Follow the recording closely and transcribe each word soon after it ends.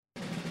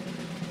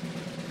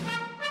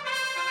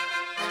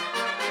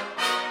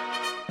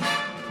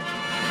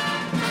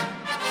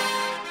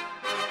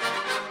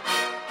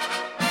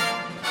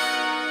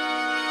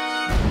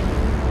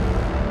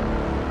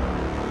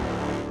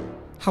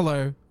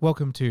Hello,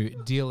 welcome to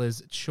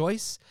Dealer's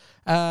Choice.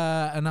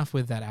 Enough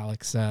with that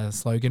Alex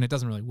slogan. It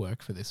doesn't really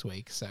work for this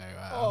week, so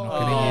I'm not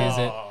going to use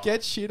it.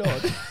 Get shit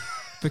on.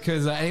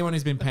 Because anyone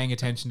who's been paying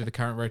attention to the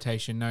current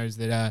rotation knows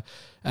that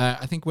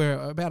I think we're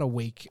about a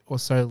week or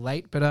so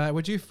late, but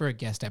we're due for a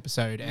guest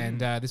episode, and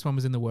this one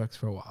was in the works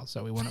for a while,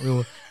 so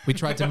we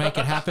tried to make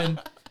it happen.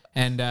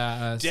 And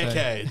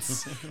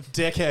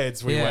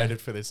decades we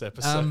waited for this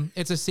episode.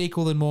 It's a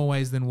sequel in more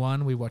ways than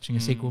one. We're watching a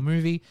sequel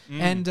movie,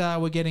 and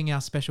we're getting our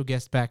special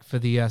guest back for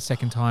the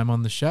second time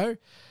on the show.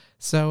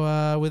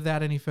 So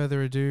without any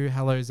further ado,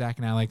 hello Zach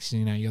and Alex.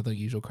 You know, you're the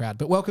usual crowd,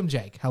 but welcome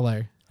Jake.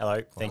 Hello. Hello.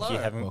 Thank you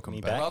for having Welcome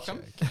me back. back.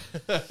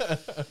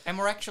 Welcome. And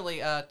we're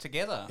actually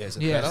together. Yeah, is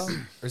it Yes. better?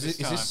 Or is This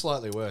this time.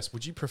 slightly worse?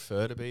 Would you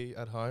prefer to be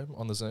at home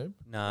on the Zoom?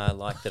 No, I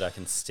like that I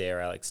can stare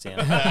Alex down.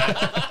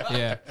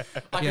 Yeah.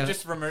 I Yeah. could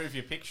just remove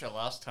your picture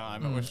last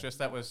time. It was just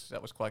that was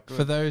quite good.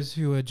 For those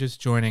who are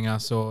just joining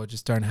us or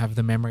just don't have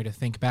the memory to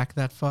think back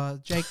that far,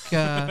 Jake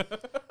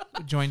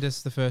joined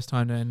us the first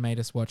time and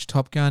made us watch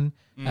Top Gun.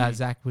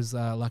 Zach was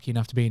lucky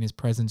enough to be in his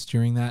presence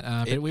during that,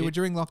 but we were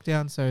during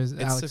lockdown, so It Alex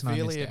and I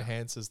severely missed out.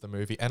 enhances the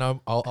movie, and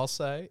I'll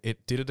say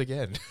it did it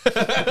again.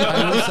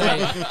 I will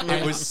say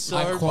It was so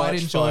I quite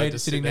much fun enjoyed to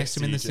sitting sit next to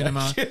him in the next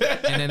to you,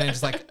 cinema, and then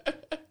it's like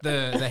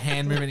the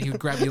hand movement. He would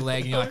grab your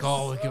leg, and you're like,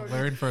 "Oh,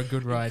 we're in for a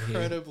good ride here."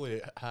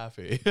 Incredibly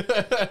happy.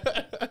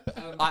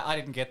 I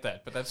didn't get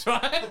that, but that's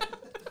fine.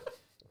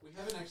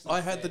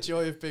 I had the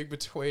joy of being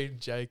between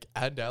Jake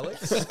and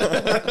Alex. Most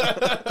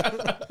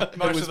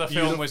was of the film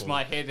beautiful. was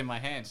my head in my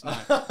hands. No.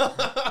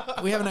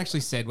 We haven't actually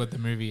said what the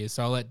movie is,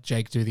 so I'll let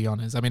Jake do the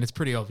honors. I mean, it's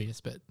pretty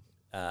obvious, but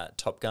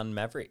Top Gun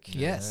Maverick.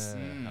 yes,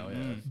 Hell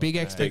yeah. big The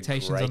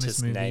expectations on this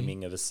greatest movie.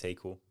 naming of a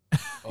sequel.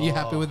 Are you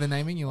happy with the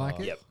naming? You like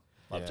it? Yep.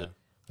 Loved Yeah. it.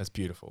 That's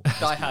beautiful.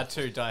 Die Hard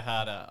 2, Die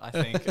Harder, I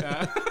think.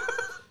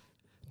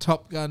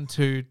 Top Gun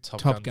 2,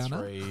 Top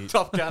Gunner. 3,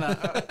 Top Gunner.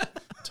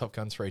 Top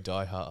Gun 3,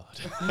 Die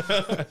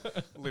Hard.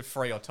 Live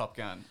Free or Top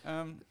Gun.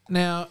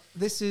 Now,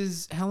 this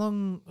is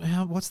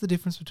what's the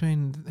difference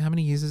between, how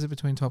many years is it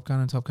between Top Gun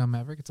and Top Gun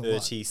Maverick? It's a lot.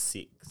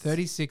 36.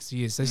 36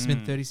 years. They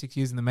spent 36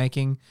 years in the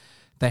making.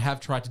 They have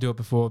tried to do it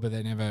before, but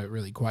they never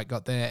really quite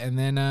got there. And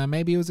then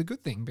maybe it was a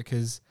good thing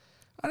because,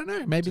 I don't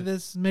know, maybe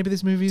this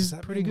movie is Does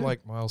that pretty mean good.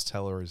 like Miles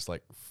Teller is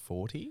like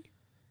 40?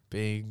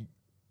 Being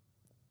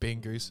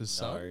Goose's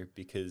son? No,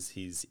 because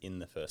he's in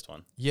the first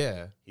one.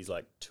 Yeah, He's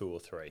like 2 or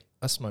 3.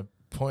 that's my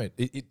point.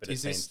 But Is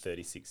it's been this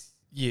 36.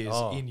 years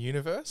Oh. in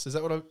universe? Is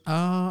that what I'm...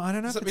 I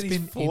don't know Does if that it's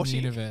mean been he's 40?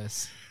 in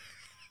universe.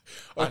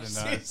 I don't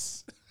know.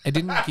 It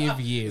didn't give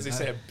years. Is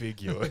this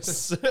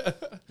ambiguous?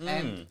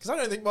 And Because I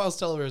don't think Miles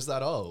Teller is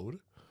that old.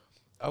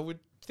 I would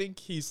think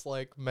he's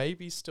like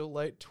maybe still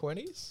late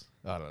 20s.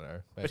 I don't know.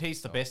 but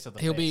he's the best of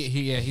the He'll best. be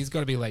he's got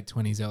to be late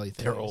 20s, early 30s.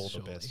 They're all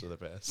surely. the best of the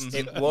best.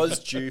 It was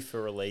due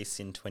for release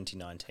in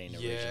 2019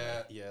 originally.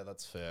 Yeah,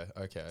 that's fair.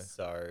 Okay.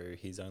 So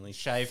he's only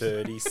Shaved.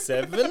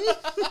 37.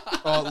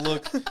 Oh,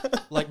 look,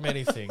 like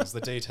many things, the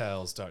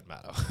details don't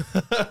matter.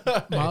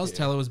 Miles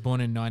Teller was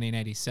born in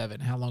 1987.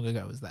 How long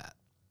ago was that?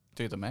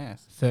 Do the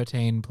math.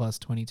 13 plus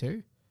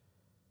 22?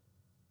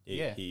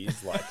 Yeah.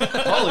 He's like,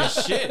 Holy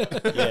shit.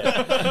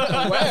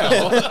 yeah.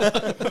 Wow.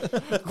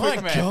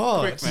 Quick math. God.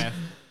 Quick math.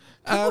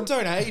 People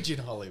don't age in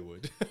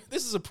Hollywood.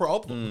 This is a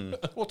problem.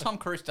 Well, Tom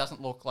Cruise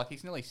doesn't look like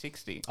he's nearly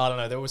 60. I don't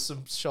know. There were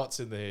some shots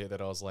in there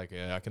that I was like,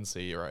 yeah, I can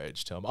see your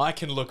age, Tom. I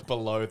can look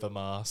below the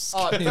mask.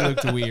 Oh, He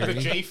looked the weird.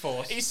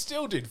 G-force. He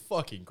still did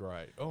fucking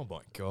great. Oh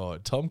my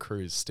God. Tom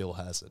Cruise still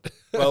has it.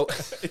 Well,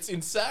 It's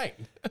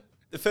insane.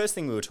 the first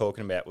thing we were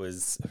talking about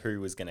was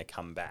who was going to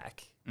come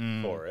back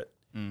for it.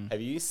 Have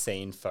you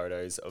seen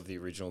photos of the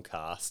original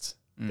cast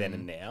then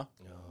and now?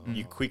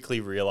 You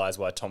quickly realise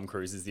why Tom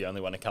Cruise is the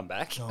only one to come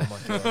back. Oh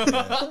my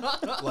God.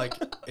 Yeah. Like,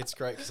 it's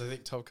great because I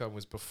think Top Gun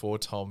was before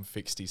Tom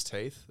fixed his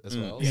teeth as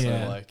well.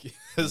 Yeah. So, like,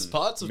 there's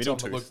parts of Middle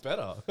Tom tooth. that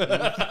look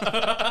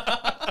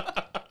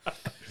better.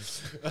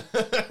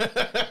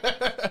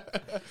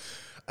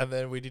 And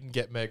then we didn't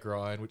get Meg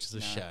Ryan, which is a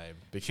shame.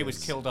 Because She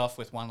was killed off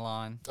with one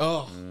line.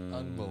 Oh,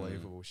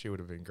 unbelievable. She would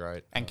have been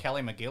great. And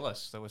Kelly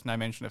McGillis, there was no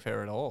mention of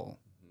her at all.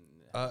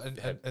 And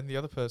the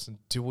other person,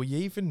 do we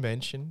even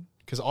mention?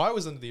 Because I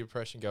was under the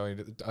impression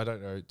I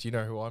don't know. Do you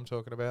know who I'm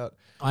talking about?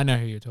 I know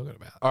who you're talking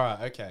about. All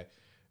right, okay.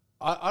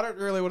 I don't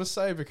really want to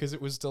say because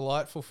it was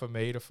delightful for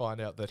me to find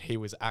out that he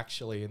was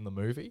actually in the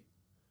movie.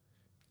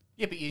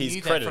 Yeah, but you He's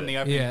knew that credited. from the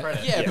opening Yeah.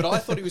 credits. Yeah, but I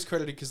thought he was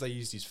credited because they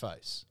used his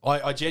face.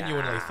 I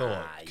genuinely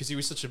thought because he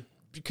was such a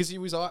because he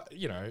was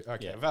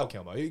Val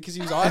Kilmer because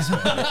he was Iceman.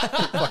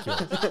 Fuck you.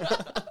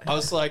 I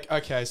was like,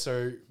 okay,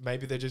 so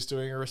maybe they're just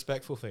doing a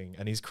respectful thing,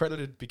 and he's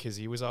credited because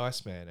he was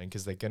Iceman and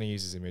because they're going to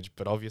use his image.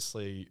 But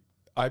obviously,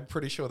 I'm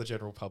pretty sure the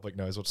general public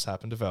knows what's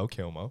happened to Val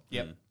Kilmer.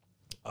 Yep.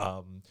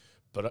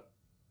 But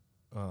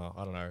I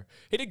don't know.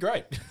 He did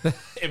great,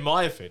 in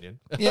my opinion.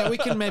 Yeah, we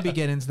can maybe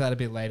get into that a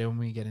bit later when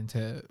we get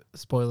into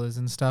spoilers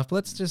and stuff. But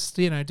let's just,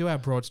 do our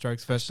broad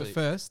strokes first. Actually-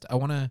 But first, I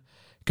want to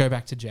go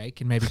back to Jake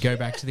and maybe go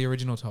back to the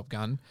original Top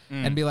Gun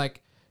and be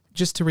like,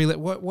 just to relive,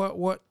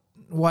 what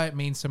why it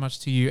means so much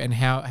to you, and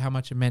how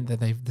much it meant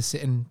that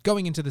and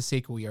going into the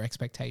sequel, your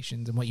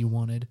expectations and what you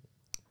wanted.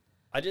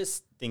 I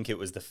just think it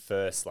was the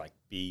first like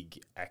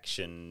big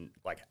action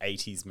like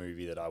 80s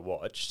movie that I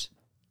watched.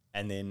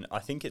 And then I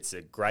think it's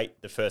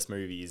the first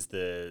movie is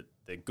the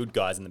good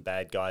guys and the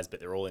bad guys, but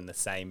they're all in the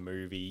same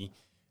movie,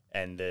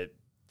 and the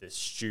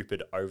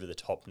stupid over the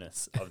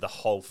topness of the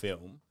whole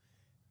film.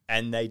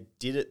 And they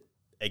did it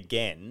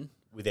again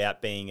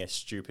without being a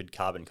stupid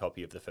carbon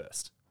copy of the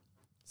first.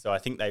 So I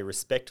think they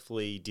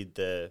respectfully did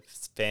the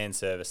fan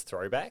service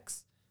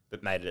throwbacks,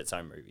 but made it its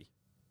own movie.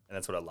 And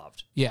that's what I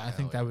loved. Yeah, I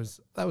think that was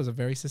a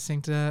very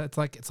succinct. It's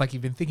like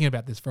you've been thinking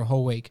about this for a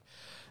whole week.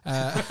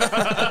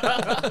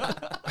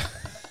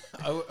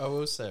 I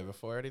will say,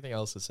 before anything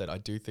else is said, I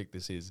do think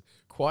this is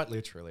quite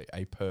literally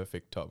a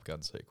perfect Top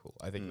Gun sequel.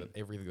 I think that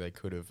everything they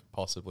could have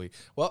possibly...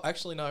 Well,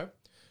 actually, no.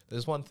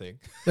 There's one thing.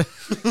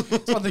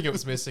 There's one thing it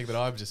was missing that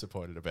I'm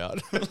disappointed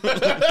about.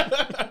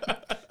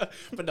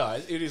 But no,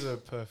 it is a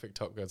perfect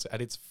Top Gun.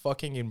 And it's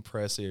fucking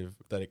impressive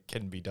that it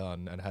can be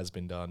done and has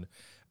been done.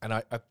 And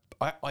I've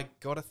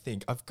got to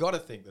think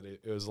that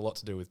it was a lot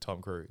to do with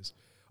Tom Cruise.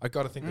 I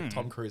got to think that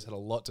Tom Cruise had a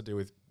lot to do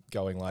with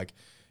going like,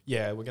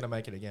 yeah, we're going to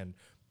make it again.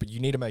 But you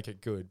need to make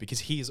it good, because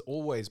he has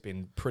always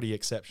been pretty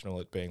exceptional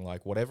at being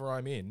like, whatever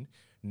I'm in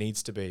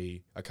needs to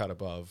be a cut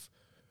above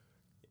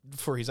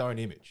for his own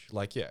image.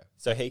 Like, yeah.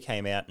 So he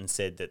came out and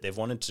said that they've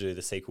wanted to do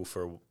the sequel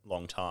for a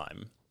long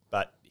time,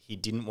 but he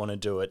didn't want to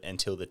do it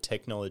until the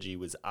technology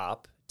was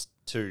up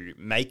to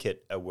make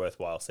it a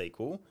worthwhile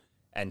sequel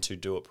and to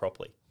do it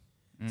properly.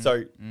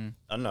 So I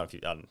don't know if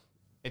you...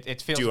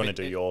 It feels do you want to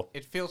do your...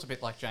 It feels a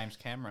bit like James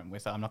Cameron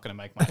with, I'm not going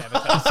to make my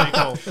Avatar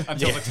sequel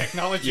until the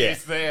technology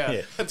is there.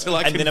 Yeah. Until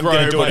I and can then I'm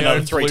going to do my it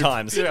another own 3 blue-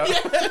 times. Yeah.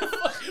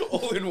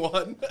 All in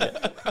one.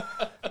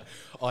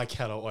 I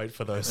cannot wait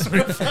for those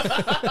movies.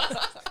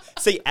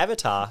 See,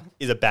 Avatar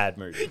is a bad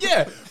movie.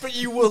 Yeah, but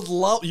you will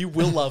love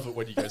it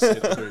when you go see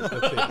the movie.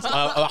 The things.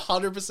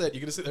 100%. You're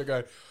going to sit there and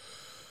go,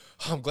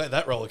 oh, I'm glad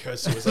that roller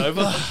coaster was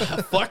over.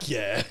 Fuck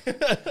yeah.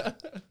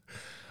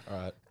 All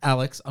right.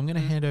 Alex, I'm going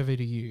to hand over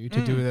to you to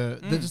do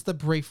just the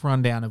brief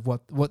rundown of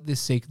what the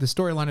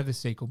storyline of the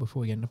sequel before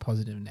we get into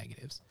positive and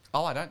negatives.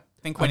 Oh, I don't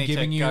think we I'm need to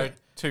giving go you-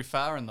 too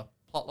far in the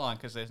plot line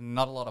because there's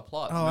not a lot of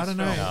plot. Oh, I don't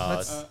know.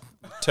 Let's-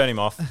 Turn him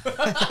off.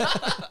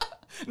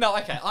 No,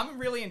 okay. I'm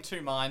really in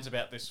two minds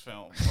about this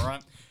film, all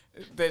right?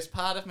 There's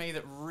part of me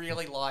that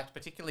really liked,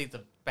 particularly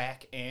the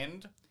back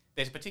end.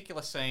 There's a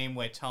particular scene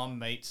where Tom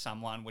meets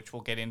someone, which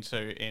we'll get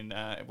into in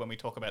when we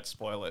talk about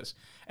spoilers.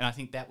 And I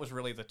think that was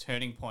really the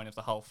turning point of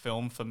the whole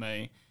film for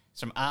me.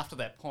 So after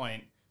that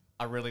point,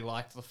 I really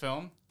liked the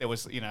film. There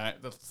was,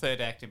 the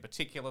third act in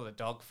particular, the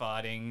dog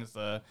fightings,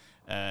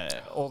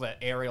 all the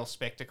aerial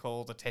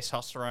spectacle, the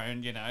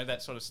testosterone,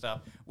 that sort of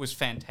stuff was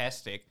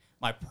fantastic.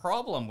 My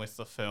problem with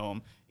the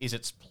film is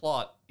its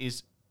plot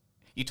is...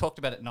 You talked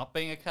about it not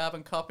being a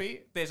carbon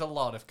copy. There's a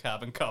lot of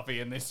carbon copy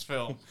in this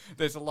film.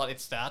 There's a lot. It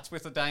starts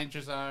with the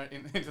danger zone,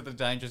 into the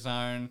danger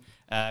zone,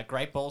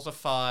 Great Balls of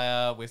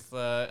Fire with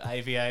the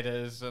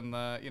aviators and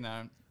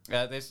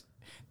there's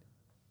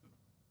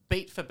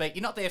beat for beat.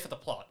 You're not there for the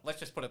plot.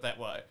 Let's just put it that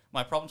way.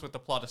 My problems with the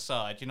plot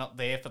aside, you're not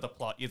there for the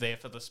plot. You're there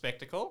for the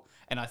spectacle.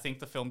 And I think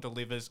the film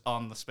delivers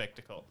on the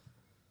spectacle.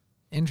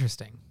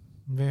 Interesting.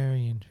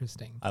 Very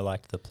interesting. I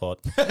liked the plot.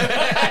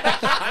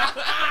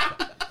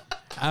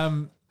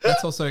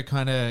 That's also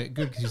kind of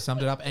good because you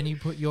summed it up and you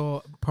put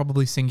your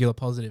probably singular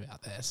positive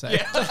out there. So,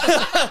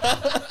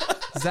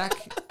 Zach,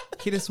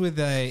 hit us with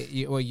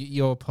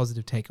your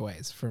positive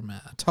takeaways from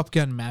Top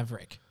Gun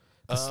Maverick,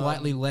 the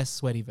slightly less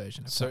sweaty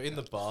version of So Top in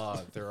Gun. the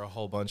bar, there are a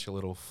whole bunch of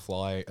little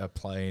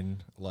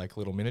plane, like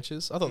little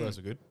miniatures. I thought those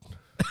were good.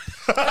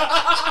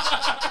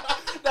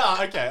 No,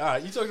 okay, all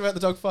right. You talking about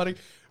the dogfighting?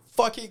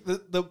 Fucking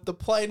the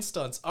plane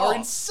stunts are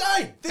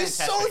insane. They're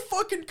so fantastic.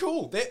 fucking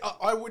cool.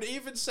 I would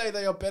even say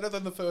they are better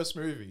than the first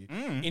movie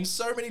in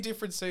so many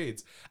different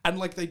scenes. And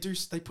like they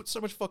put so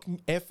much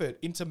fucking effort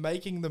into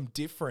making them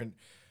different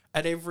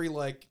at every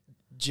like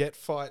jet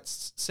fight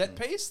set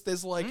piece.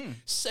 There's like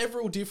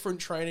several different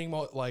training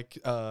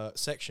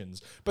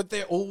sections, but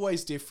they're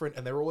always different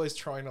and they're always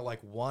trying to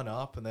like one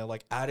up, and they're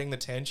like adding the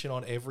tension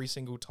on every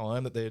single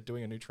time that they're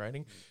doing a new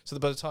training. So that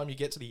by the time you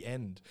get to the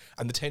end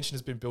and the tension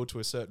has been built to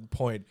a certain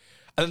point,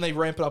 and then they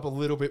ramp it up a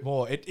little bit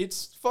more,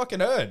 it's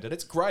fucking earned, and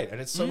it's great, and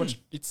it's so much,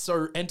 it's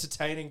so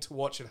entertaining to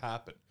watch it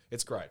happen.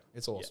 It's great.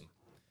 It's awesome.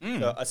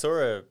 So I saw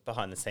a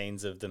behind the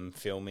scenes of them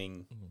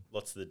filming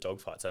lots of the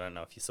dogfights. I don't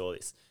know if you saw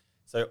this.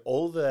 So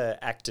all the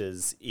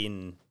actors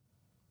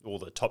all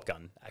the Top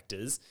Gun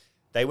actors,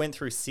 they went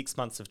through 6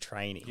 months of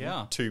training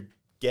to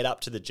get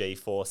up to the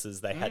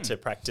G-forces. They had to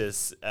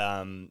practice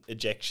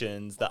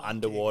ejections, the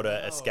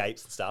underwater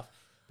escapes and stuff.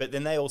 But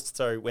then they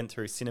also went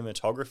through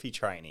cinematography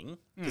training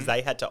because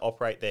they had to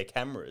operate their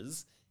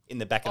cameras in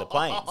the back of the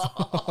planes.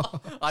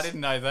 I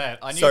didn't know that.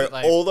 I knew So that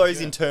they, all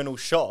those internal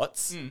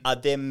shots are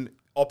them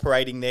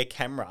operating their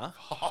camera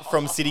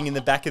from sitting in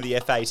the back of the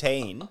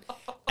F-18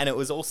 And it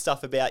was all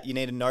stuff about you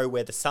need to know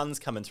where the sun's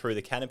coming through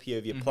the canopy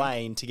of your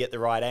plane to get the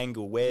right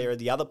angle. Where are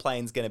the other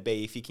planes going to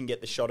be if you can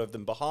get the shot of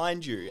them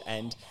behind you?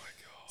 And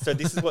so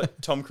this is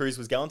what Tom Cruise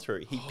was going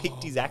through. He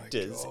picked his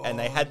actors and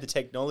they had the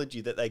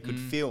technology that they could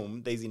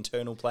film these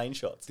internal plane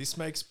shots. This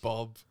makes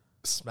Bob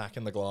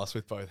smacking the glass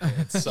with both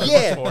hands so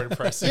Yeah. much more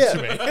impressive Yeah.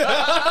 to me.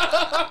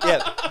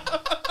 Yeah.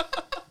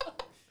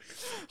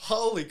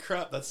 Holy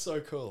crap, that's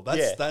so cool.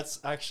 Yeah. That's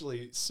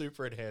actually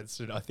super enhanced,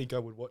 and I think I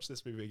would watch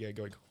this movie again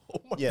going,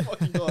 oh my Yeah.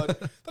 fucking God,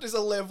 that is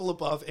a level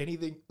above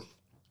anything.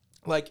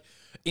 Like,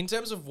 in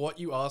terms of what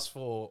you ask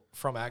for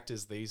from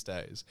actors these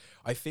days,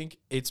 I think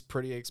it's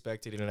pretty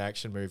expected in an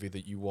action movie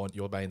that you want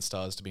your main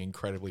stars to be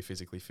incredibly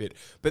physically fit.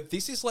 But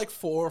this is like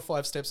 4 or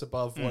 5 steps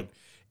above what...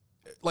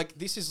 Like,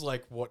 this is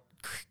like what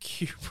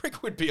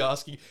Kubrick would be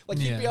asking. Like,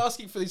 he'd be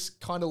asking for this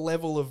kind of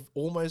level of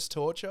almost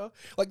torture.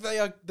 Like,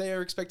 they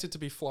are expected to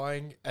be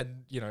flying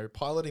and, you know,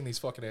 piloting these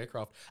fucking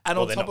aircraft. And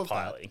Well, on they're top not of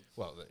piloting. that...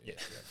 Well, yeah,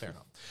 fair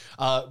enough.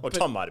 Well, But-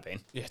 Tom might have been.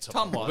 Yeah,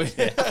 Tom was.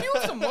 A few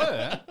of them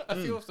were. A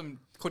few of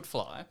them could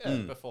fly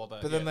before the.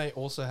 But then they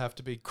also have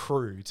to be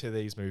crew to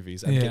these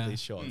movies and get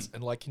these shots.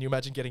 And, like, can you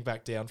imagine getting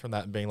back down from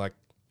that and being like,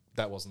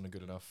 that wasn't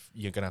good enough.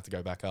 You're going to have to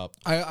go back up.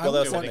 Well, they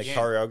were do saying it the again.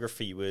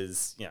 choreography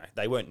was, you know,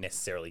 they weren't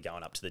necessarily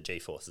going up to the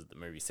G-forces the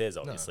movie says,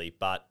 obviously,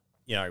 but,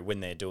 you know,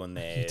 when they're doing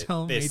their,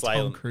 Tell their me slalom...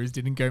 Tom Cruise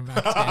didn't go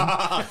back 10.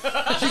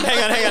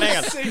 hang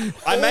on.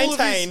 I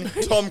maintain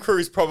Tom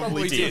Cruise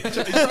probably did.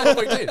 He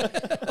probably did.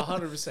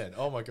 100%.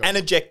 Oh, my God. And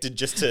ejected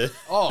just to...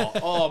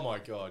 oh, my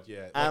God,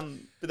 yeah. Like,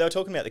 But they were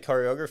talking about the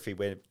choreography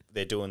where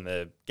they're doing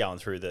going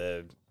through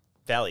the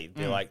valley.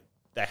 They're like,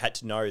 they had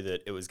to know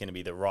that it was going to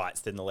be the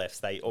rights, then the lefts.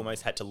 They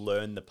almost had to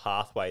learn the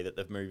pathway that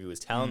the movie was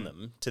telling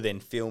them to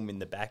then film in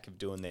the back of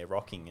doing their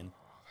rocking. And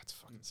that's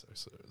fucking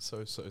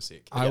so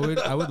sick. I would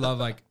love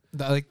like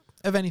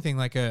if anything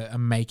like a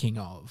making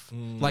of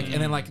like,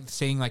 and then like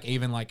seeing like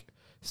even like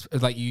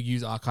like you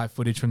use archive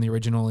footage from the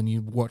original and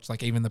you watch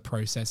like even the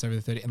process over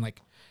the 30 and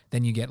like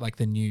then you get like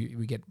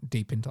we get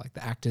deep into like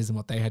the actors and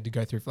what they had to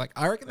go through for like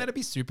I reckon that'd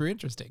be super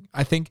interesting.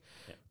 I think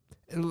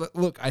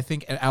look, I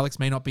think Alex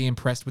may not be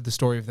impressed with the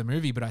story of the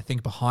movie, but I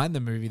think behind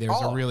the movie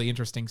there's a really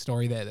interesting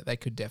story there that they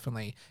could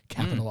definitely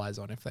capitalize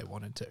on if they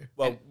wanted to.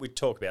 well, we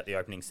talk about the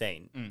opening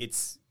scene.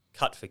 It's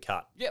cut for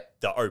cut. Yep.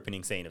 The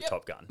opening scene of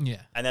Top Gun.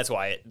 Yeah. And that's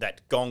why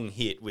that gong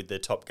hit with the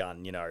Top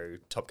Gun, you know,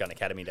 Top Gun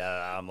Academy.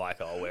 I'm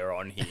like, oh, we're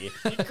on here.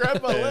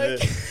 Grab my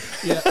leg.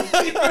 Yeah.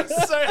 You were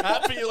so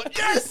happy. You're like,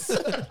 yes!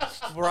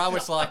 Where I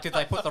was like, did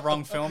they put the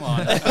wrong film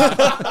on?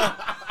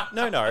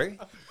 No,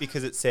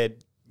 because it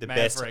said the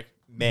best Maverick.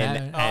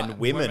 men and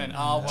women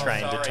Oh, well,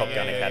 trained at sorry, Top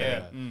Gun yeah,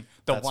 Academy. yeah.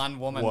 The That's one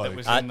woman woke. that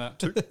was in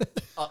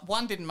the...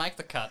 one didn't make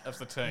the cut of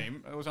the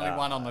team. It was only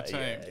one on the team.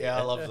 yeah. Yeah,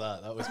 I love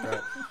that. That was great.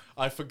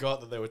 I forgot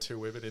that there were 2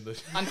 women in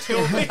the...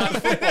 Until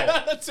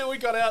football. Until we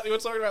got out, they were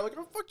talking about like,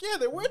 oh, fuck yeah,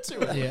 there were 2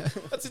 women. Yeah.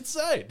 That's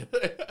insane.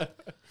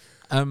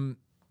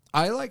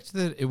 I liked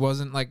that it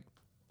wasn't like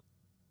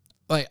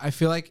I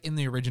feel like in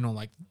the original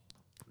like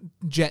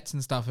jets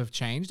and stuff have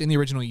changed. In the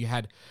original you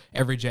had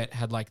every jet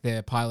had like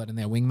their pilot and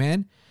their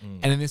wingman.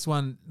 And in this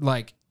one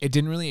like it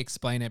didn't really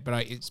explain it,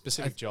 but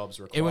Specific jobs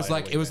required.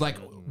 it was like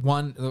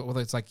one well,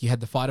 it's like you had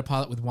the fighter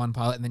pilot with one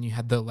pilot and then you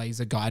had the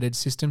laser guided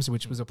systems,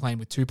 which was a plane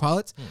with 2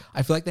 pilots.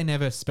 I feel like they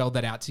never spelled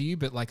that out to you,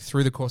 but like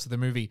through the course of the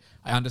movie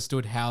I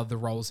understood how the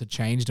roles had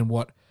changed and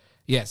what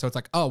so it's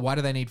like, oh, why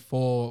do they need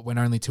 4 when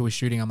only 2 are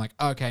shooting? I'm like,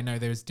 oh, okay, no,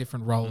 there's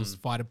different roles.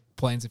 Fighter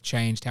planes have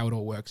changed, how it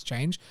all works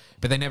changed.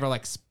 But they never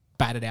like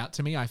spat it out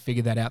to me. I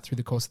figured that out through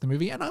the course of the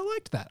movie, and I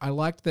liked that. I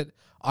liked that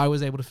I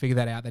was able to figure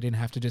that out. They didn't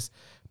have to just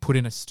put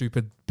in a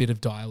stupid bit of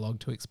dialogue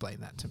to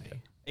explain that to me.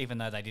 Even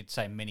though they did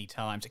say many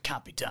times, it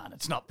can't be done.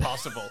 It's not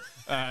possible.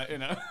 You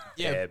know?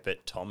 Yeah,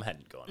 but Tom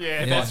hadn't gone.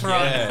 Yeah, that's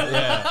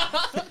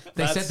right.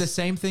 They said the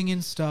same thing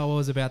in Star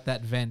Wars about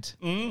that vent,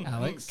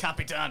 Alex. Can't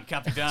be done.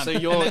 Can't be done. So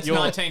And you're- that's you're-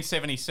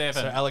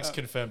 1977. So Alex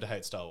confirmed to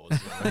hate Star Wars.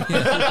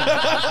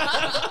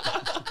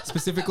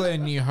 Specifically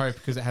in New Hope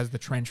because it has the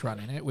trench run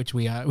in it, which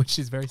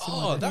is very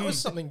similar. Oh, that was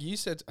something you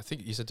said. I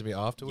think you said to me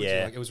afterwards.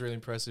 Yeah. Like, it was really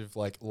impressive.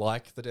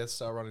 Like the Death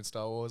Star run in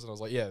Star Wars, and I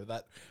was like, yeah,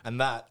 that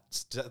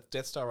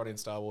Death Star run in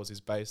Star Wars is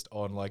based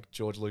on like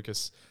George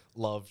Lucas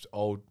loved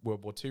old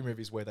World War II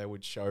movies where they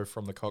would show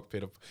from the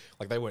cockpit of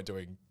like they weren't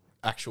doing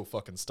actual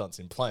fucking stunts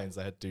in planes.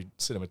 They had to do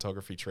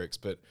cinematography tricks,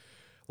 but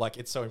like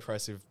it's so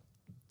impressive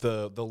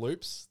the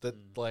loops that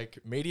like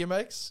media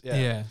makes.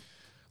 Yeah.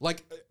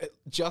 Like,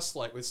 just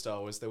like with Star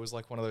Wars, there was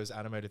like one of those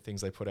animated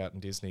things they put out in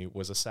Disney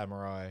was a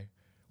samurai,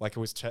 like it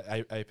was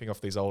aping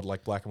off these old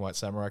like black and white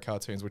samurai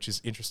cartoons, which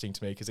is interesting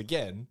to me because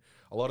again,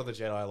 a lot of the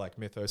Jedi like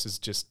mythos is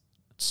just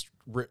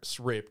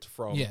ripped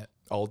from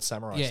old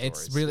samurai stories.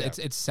 It's really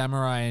it's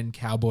samurai and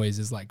cowboys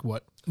is like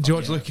what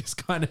George Lucas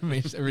kind of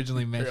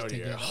originally meshed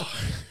together.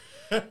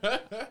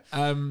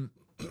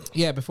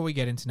 Before we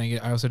get into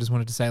negative, I also just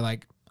wanted to say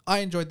like I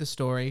enjoyed the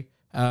story.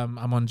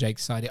 I'm on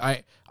Jake's side.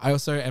 I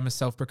also am a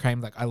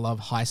self-proclaimed like I love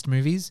heist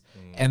movies,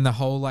 and the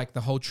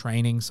whole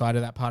training side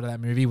of that part of that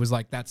movie was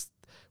like that's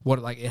what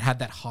like it had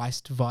that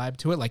heist vibe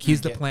to it. Like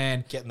here's the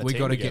plan. getting the we team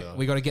gotta together. get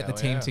we got to get the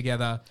Hell team yeah.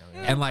 together,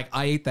 and like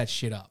I eat that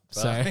shit up.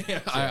 So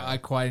I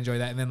quite enjoy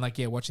that. And then like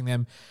watching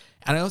them,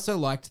 and I also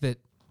liked that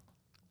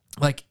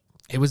like.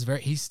 It was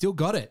he's still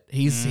got it.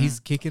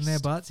 He's kicking their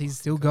butts. He's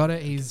still got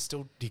it. He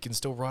can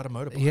still ride a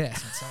motorbike. Yeah.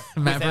 It's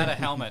insane. Without a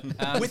helmet.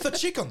 With a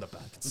chick on the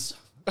back.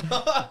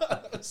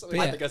 Something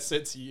Yeah. I think I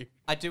said to you.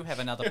 I do have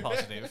another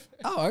positive.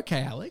 Oh,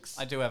 okay, Alex.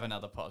 I do have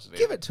another positive.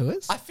 Give it to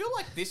us. I feel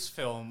like this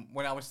film,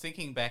 when I was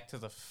thinking back to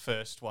the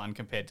first one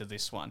compared to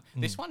this one,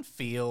 this one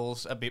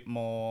feels a bit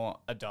more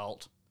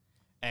adult.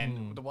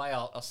 And the way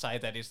I'll say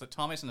that is that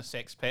Tom isn't a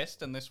sex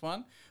pest in this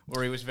one,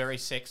 where he was very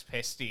sex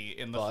pesty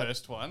in the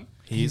first one.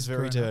 He is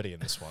very dirty in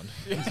this one.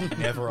 He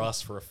never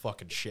asked for a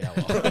fucking shower.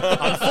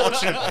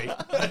 Unfortunately.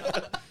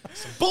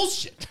 Some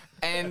bullshit.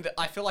 And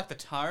I feel like the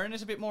tone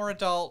is a bit more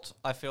adult.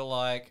 I feel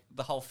like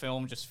the whole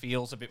film just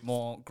feels a bit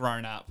more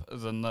grown up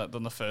than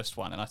the first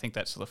one, and I think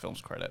that's to the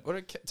film's credit. What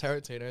did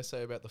Tarantino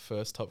say about the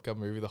first Top Gun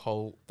movie? The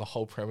whole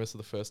premise of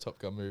the first Top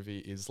Gun movie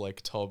is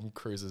like Tom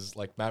Cruise's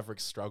like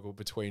Maverick's struggle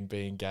between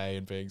being gay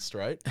and being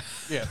straight.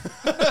 Yeah,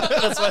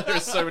 that's why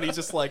there's so many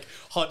just like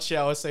hot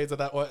shower scenes of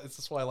that one. It's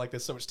just why like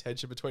there's so much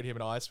tension between him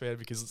and Iceman,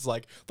 because it's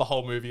like the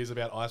whole movie is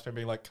about Iceman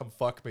being like, "Come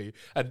fuck me,"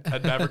 and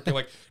Maverick being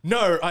like,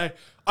 "No, I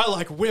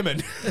like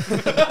women."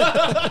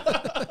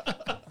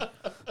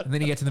 And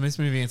then you get to this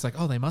movie and it's like,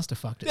 oh, they must have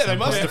fucked it. Yeah, they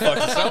must have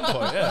fucked at some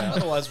point. Yeah,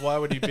 otherwise, why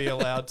would he be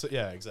allowed to?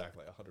 Yeah,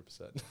 exactly,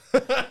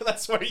 100%.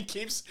 That's why he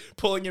keeps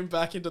pulling him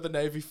back into the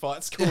Navy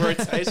fight school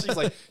rotation. He's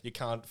like, you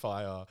can't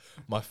fire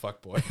my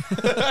fuckboy.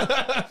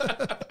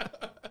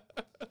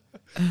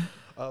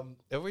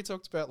 Have we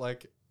talked about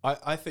like?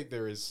 I think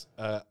there is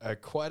a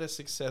quite a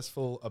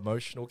successful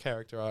emotional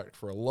character arc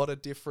for a lot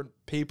of different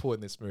people in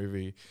this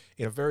movie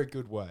in a very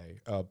good way,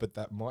 but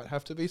that might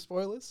have to be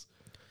spoilers.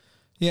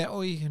 Yeah, or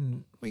we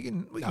can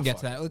get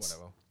to that. Let's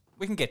Whatever.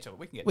 We can get to it.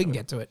 We can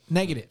get to it.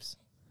 Negatives.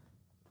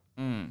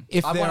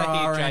 If I there wanna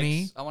are hear any,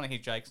 Jake's, I want to hear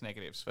Jake's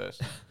negatives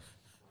first.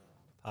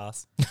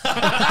 Pass.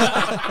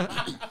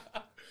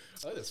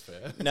 Oh, that's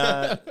fair.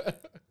 No,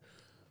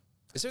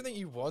 Is there anything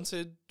you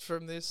wanted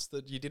from this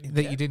that you didn't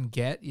that get? you didn't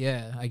get,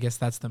 yeah, I guess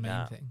that's the main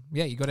Nah. thing.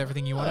 Yeah, you got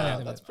everything you wanted out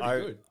of That's it.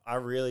 pretty good. I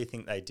really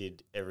think they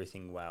did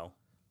everything well.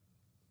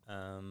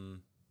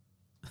 I'm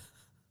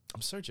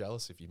so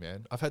jealous of you,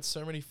 man. I've had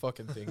so many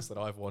fucking things that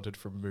I've wanted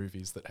from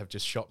movies that have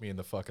just shot me in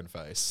the fucking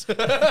face.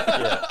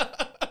 Yeah,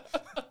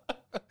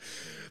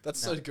 That's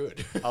so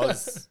good. I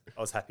was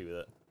happy with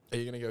it. Are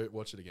you going to go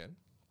watch it again?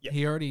 Yep.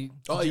 He already.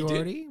 Oh, did you you did?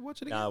 already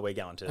watch it again? No, we're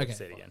going to Okay.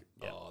 see it again.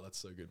 Yep. Oh, that's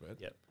so good, man.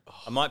 Yep.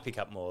 I might pick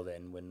up more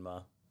then when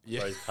my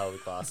Yeah. rose-colored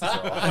glasses are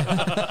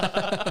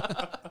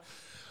off.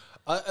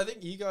 I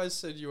think you guys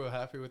said you were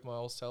happy with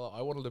Miles Teller.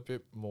 I wanted a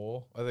bit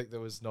more. I think there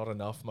was not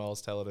enough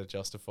Miles Teller to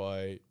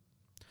justify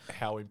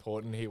how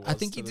important he was. I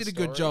think to he the did a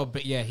good story. job,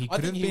 but yeah, he I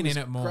could think have he been was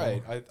in it more.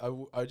 Great.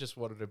 I just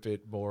wanted a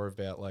bit more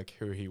about like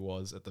who he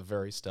was at the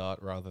very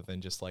start, rather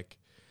than just like.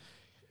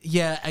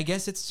 Yeah, I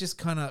guess it's just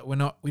kind of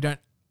we don't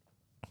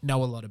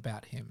know a lot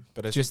about him,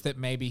 But but it's- just that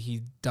maybe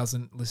he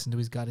doesn't listen to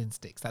his gut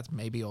instincts. That's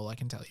maybe all I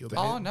can tell you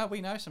about Oh him. no, we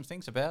know some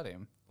things about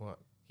him. What?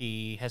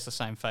 He has the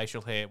same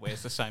facial hair,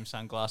 wears the same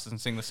sunglasses,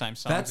 and sing the same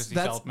songs as his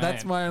old man.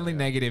 That's my only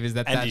negative is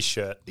that And that, his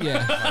shirt.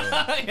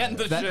 yeah. and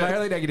the That, shirt. my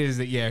only negative is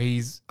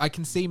that I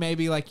can see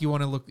maybe like you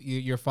want to look,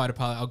 you're a fighter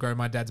pilot. I'll grow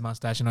my dad's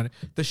mustache and on it.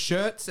 The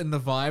shirts and the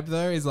vibe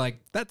though is like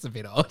that's a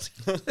bit odd.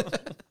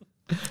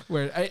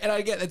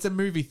 I get it's a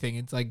movie thing.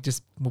 It's like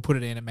just we'll put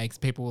it in. It makes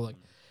people like.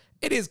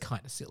 It is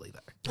kind of silly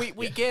though.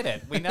 We get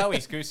it. We know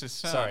he's Goose's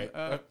son. Sorry,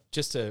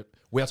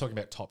 we are talking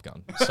about Top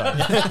Gun. So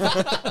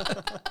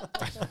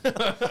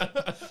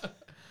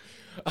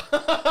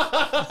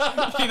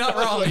You're not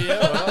wrong.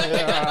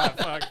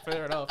 fuck,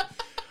 fair enough.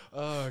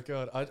 Oh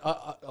god,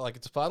 I like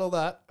it's part of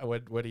that.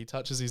 When he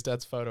touches his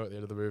dad's photo at the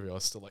end of the movie, I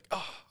was still like,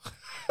 oh,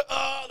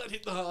 that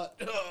hit the heart.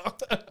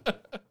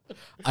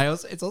 Oh.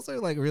 It's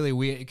also like really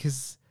weird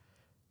because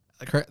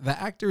the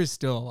actor is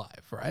still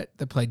alive, right?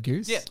 That played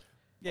Goose. Yeah,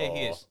 yeah,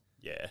 he Oh, is.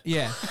 Yeah.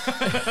 Yeah.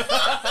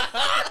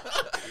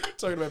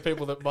 Talking about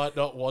people that might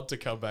not want to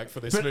come back for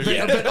this but, movie.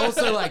 but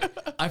also like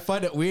I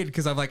find it weird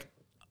because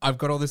I've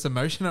got all this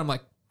emotion. I'm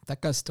like,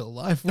 that guy's still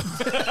alive.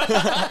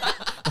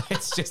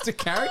 It's just a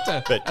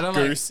character. But And I'm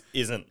like, Goose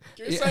isn't.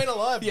 Goose ain't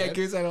alive. yeah, man.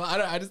 Goose ain't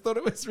alive. I just thought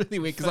it was really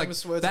weird because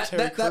Famous words of like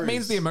Terry that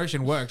means Crews. the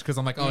emotion worked because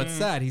I'm like, oh, it's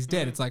sad. He's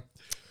dead. It's like,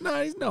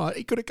 no, he's not.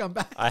 He could have come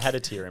back. I had a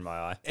tear in my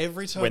eye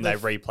Every time when they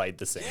they replayed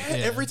the scene. Yeah,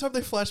 every time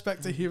they flash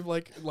back to him,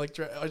 I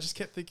just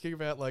kept thinking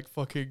about like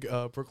fucking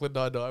Brooklyn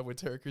Nine-Nine when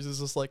Terry Crews is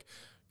just like,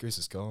 Goose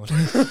is gone.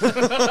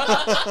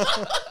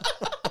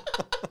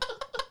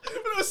 But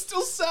it was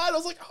still sad. I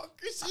was like, oh,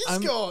 Goose is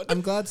gone.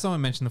 I'm glad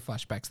someone mentioned the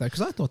flashbacks though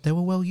because I thought they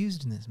were well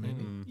used in this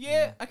movie.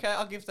 Yeah, okay,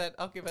 I'll give that.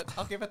 I'll give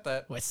it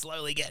that. We're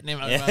slowly getting him.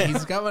 Yeah.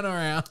 He's coming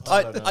around.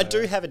 I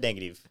do have a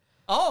negative.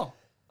 Oh,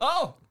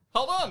 hold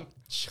on,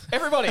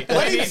 everybody,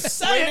 Let lean him in,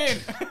 say lean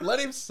it. in. Let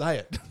him say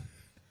it.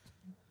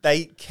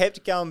 They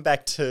kept going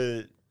back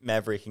to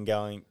Maverick and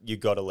going, "You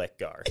got to let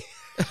go,"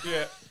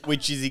 Yeah.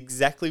 which is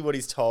exactly what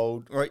he's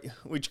told. Right,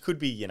 which could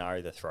be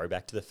the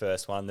throwback to the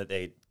first one that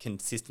they're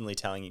consistently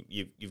telling him,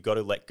 "You've got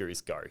to let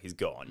Goose go. He's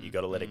gone. You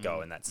got to let it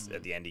go." And that's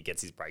at the end, he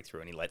gets his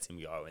breakthrough and he lets him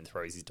go and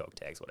throws his dog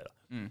tags, whatever.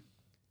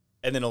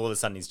 And then all of a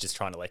sudden, he's just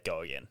trying to let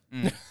go again.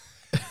 And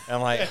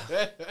I'm like,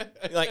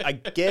 I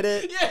get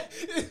it. Yeah,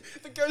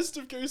 the ghost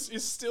of Goose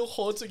is still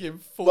haunting him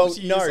 40 Well,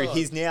 years no, on.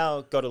 he's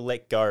now got to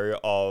let go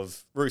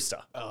of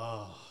Rooster.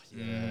 Oh,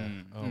 yeah.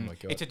 Oh, my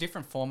God. It's a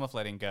different form of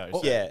letting go.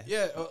 Or- Yeah.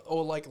 Yeah,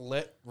 or like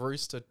let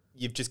Rooster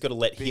You've just got to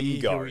let be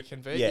him go. who he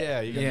can be. Yeah,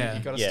 you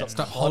got to Yeah. stop,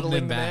 Stop holding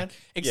coddling him the man. back.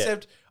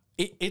 Except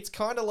it's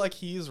kind of like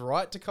he is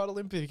right to coddle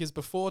him because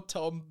before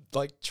Tom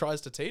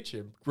tries to teach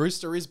him,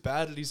 Rooster is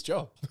bad at his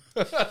job.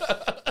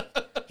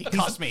 He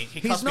cost me.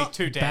 He He's cost me not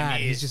 2 damn bad.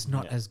 years. He's just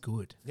not as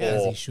good Yeah.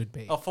 as he Or- should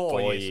be. Oh, 4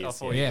 4 years. years, Oh,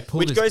 4 yeah, years. pulled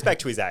Which his goes punch. back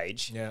to his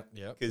age. yeah.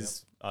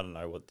 Because I don't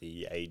know what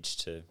the age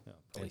to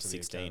probably Enter the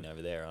 16 account.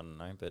 over there. I don't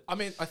know, but I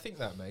mean, I think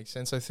that makes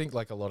sense. I think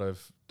like a lot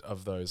of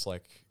those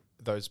like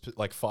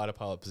fighter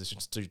pilot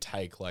positions do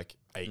take like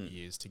 8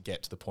 years to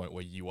get to the point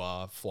where you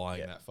are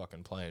flying that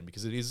fucking plane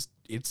because it's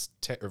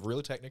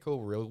really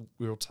technical,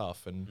 real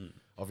tough, and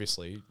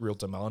obviously real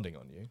demanding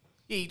on you.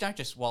 Yeah, you don't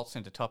just waltz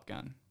into Top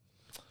Gun.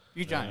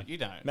 You don't. You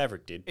don't.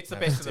 Maverick did. It's the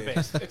best of the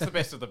best. It's the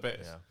best of the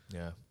best.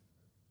 Yeah.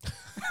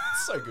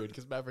 It's so good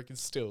because Maverick is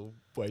still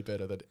way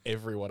better than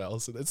everyone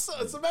else, and it's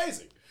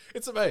amazing.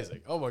 It's amazing.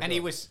 Oh my god! And he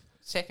was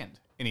second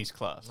in his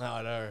class. No,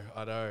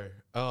 I know.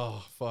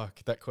 Oh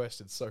fuck, that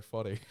question's so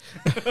funny.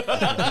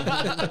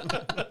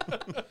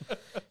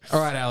 All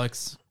right,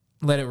 Alex,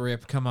 let it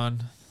rip. Come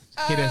on,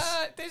 hit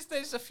us.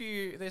 There's a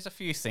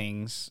few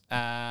things.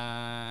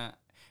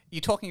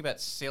 You're talking about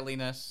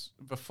silliness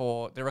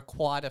before. There are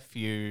quite a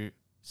few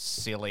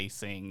silly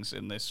things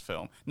in this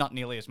film. Not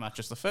nearly as much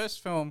as the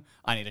first film.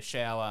 I need a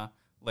shower.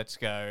 Let's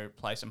go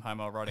play some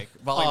homoerotic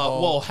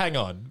volleyball. Well, hang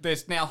on.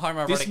 There's now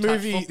homoerotic This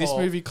movie, touch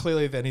football.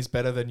 clearly then is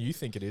better than you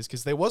think it is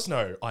because there was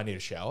no "I need a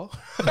shower."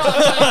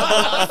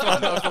 That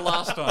was the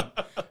last one.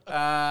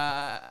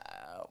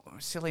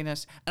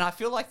 Silliness. And I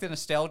feel like the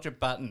nostalgia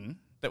button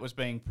that was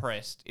being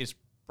pressed is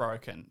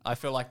broken. I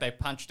feel like they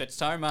punched it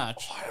so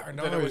much I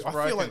that it was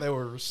broken. feel like they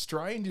were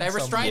restrained. They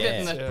restrained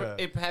it, in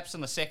Yeah. perhaps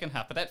in the second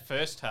half, but that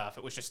first half,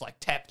 it was just like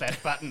tap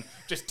that button,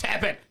 just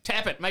tap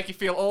it, make you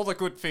feel all the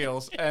good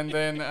feels, and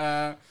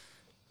then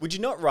Would you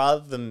not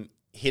rather them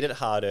hit it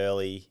hard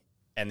early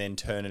and then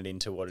turn it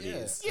into what it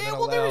is? yeah, then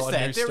well, there allow is a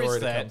that, new there story is to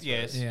that, come through.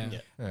 yes. Yeah.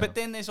 But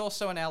then there's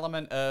also an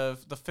element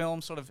of the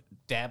film sort of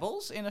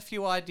dabbles in a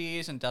few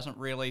ideas and doesn't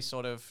really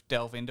sort of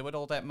delve into it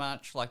all that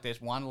much. Like there's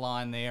one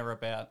line there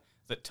about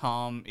that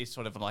Tom is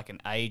sort of like an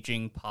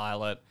aging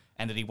pilot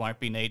and that he won't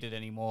be needed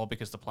anymore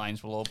because the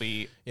planes will all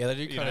be... Yeah, they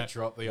do you kind know. of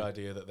drop the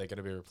idea that they're going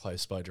to be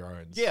replaced by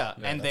drones. Yeah,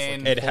 and that's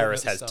then... Ed 4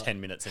 Harris minutes has start.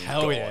 10 minutes and he's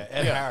Hell gone. yeah,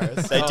 Ed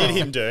Harris. They did Oh.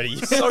 him dirty.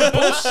 So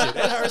bullshit.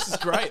 Ed Harris is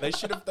great. They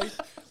should have.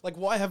 Like,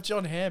 why have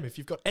John Hamm if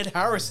you've got Ed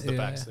Harris in the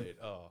Yeah. backseat?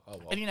 Oh well.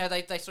 And you know,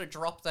 they sort of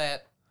drop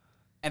that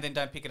and then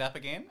don't pick it up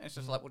again. It's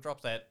just like, we'll drop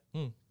that.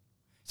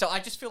 So I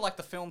just feel like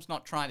the film's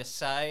not trying to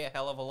say a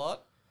hell of a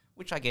lot,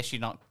 which I guess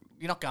you're not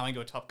going to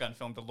a Top Gun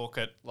film to look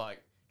at,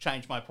 like,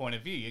 change my point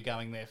of view. You're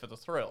going there for the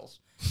thrills.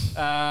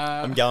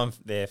 I'm going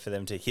there for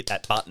them to hit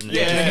that button.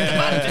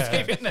 Yeah, just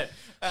keep hitting it.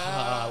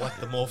 I like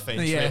the morphine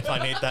Yeah. trip.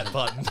 I need that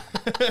button.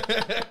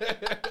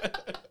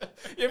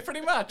 Yeah,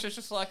 pretty much. It's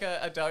just like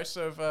a dose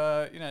of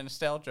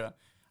nostalgia.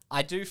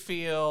 I do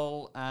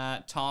feel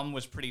Tom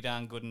was pretty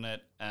darn good in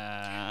it.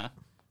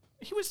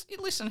 He was.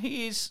 Listen,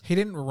 he is. He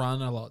didn't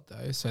run a lot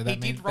though, so that He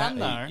means did run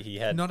that, though. He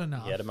had Not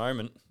enough. He had a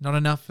moment. not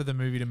enough for the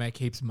movie to make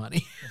heaps of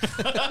money.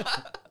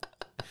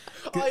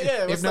 Oh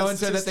yeah. If no one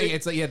said that thing,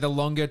 it's like the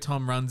longer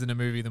Tom runs in a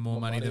movie, the more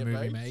money the money it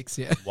movie makes. makes.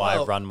 Yeah, Why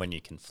Well- run when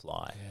you can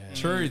fly?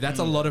 true. That's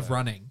a lot of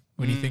running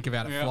when you think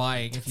about it. Yeah.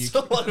 Flying, if you It's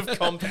a lot of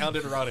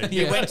compounded running.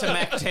 He went to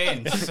Mach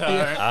 10, so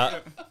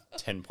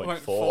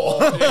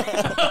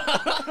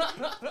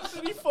 10.4.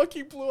 And he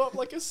fucking blew up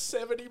like a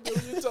 $70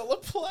 million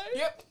plane.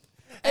 Yep.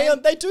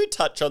 And they do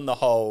touch on the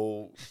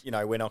whole,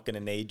 we're not going to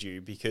need you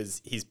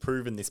because he's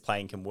proven this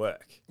plane can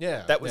work.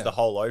 Yeah, That was yeah. the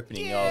whole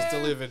opening Yeah. of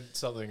Delivered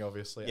something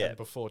obviously Yeah. and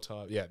before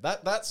time. Yeah,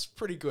 that's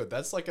pretty good.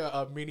 That's like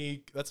a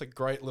mini. That's a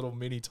great little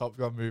mini Top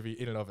Gun movie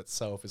in and of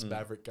itself. Is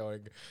Maverick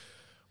going?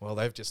 Well,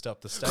 they've just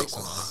upped the stakes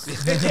on us.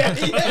 yeah,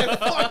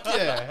 fuck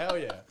yeah, hell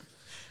yeah.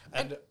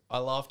 And I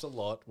laughed a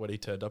lot when he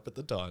turned up at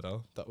the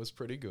diner. That was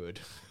pretty good.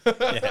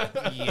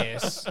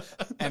 Yes.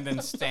 And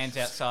then stands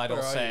outside all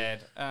Where are you?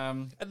 sad.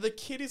 And the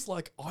kid is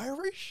like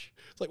Irish.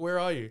 It's like, where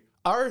are you?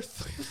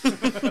 Earth.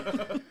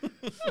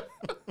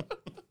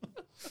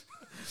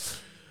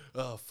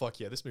 Oh fuck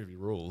yeah! This movie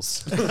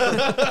rules.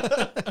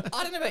 I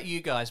don't know about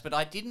you guys, but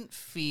I didn't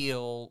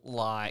feel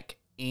like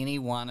any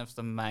one of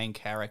the main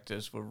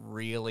characters were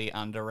really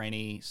under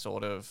any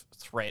sort of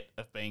threat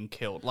of being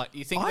killed. Like,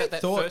 you think I about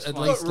that thought first at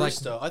one. I least- thought like-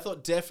 Rooster. I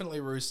thought definitely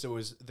Rooster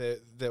was there.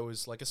 There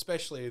was like,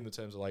 especially in the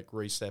terms of like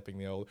restepping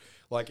the old,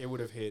 like it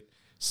would have hit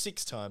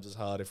 6 times as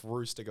hard if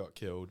Rooster got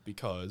killed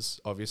because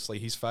obviously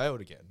he's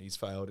failed again. He's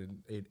failed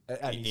in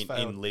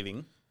in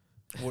living.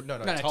 Well, no,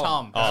 No, Tom.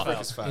 Tom.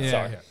 Maverick is failed. Yeah.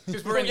 Sorry.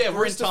 Because we're in, Yeah, we're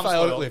in Rooster Tom's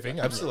failed at world. living.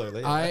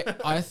 Absolutely.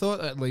 I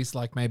thought at least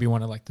like maybe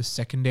one of like the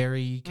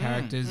secondary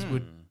characters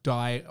would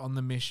die on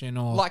the mission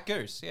or Like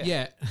Goose, yeah.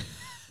 yeah.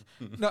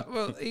 No,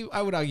 well,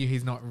 I would argue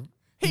he's not.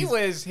 He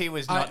was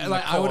not in the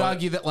I would core.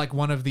 argue that like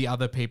one of the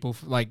other people,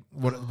 like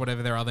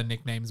whatever their other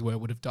nicknames were,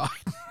 would have died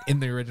in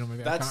the original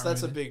movie. I can't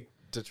That's a remember. big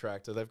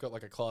detractor. They've got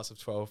like a class of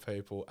 12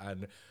 people,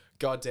 and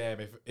goddamn,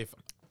 if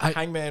I-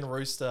 Hangman,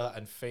 Rooster,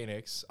 and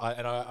Phoenix,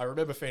 I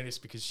remember Phoenix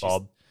because she's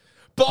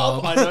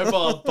Bob. I know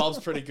Bob. Bob's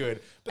pretty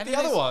good, but And the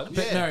other there's- one,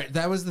 But no,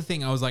 that was the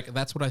thing. I was like,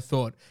 that's what I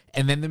thought.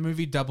 And then the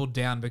movie doubled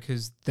down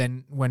because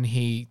then when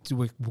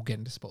we'll get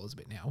into spoilers a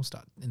bit now. We'll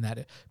start in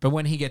that. But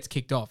when he gets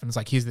kicked off and it's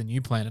like, here's the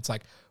new plan. It's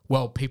like,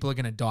 well, people are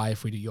going to die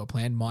if we do your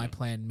plan. My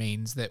plan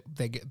means that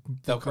they get the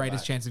They'll come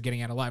greatest back. chance of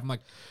getting out alive. I'm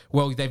like,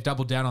 well, they've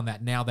doubled down on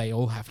that. Now they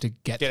all have to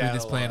get through out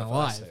this plan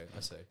alive. I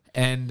see.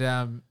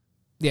 And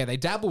yeah, they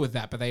dabble with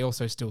that, but they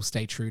also still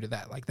stay true to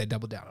that. Like they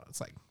double down on it. It's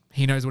like,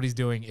 he knows what he's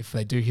doing. If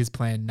they do his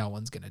plan, no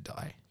one's going to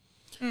die.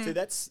 So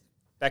that's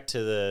back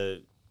to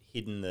the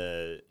hidden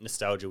the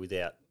nostalgia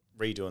without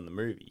redoing the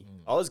movie.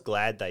 I was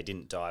glad they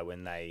didn't die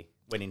when they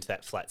went into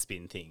that flat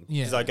spin thing.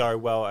 Yeah. Because I go,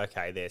 well,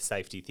 okay, their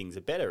safety things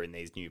are better in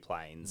these new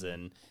planes.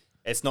 And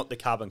it's not the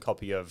carbon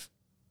copy of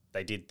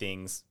they did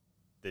things,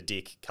 the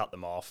dick cut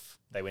them off,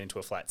 they went into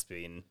a flat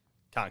spin,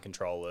 can't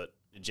control it,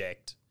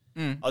 eject.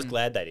 I was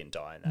glad they didn't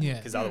die in that. Yeah.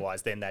 Because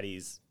otherwise then that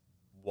is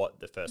what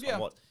the first Yeah.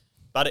 one was.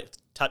 But it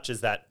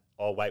touches that,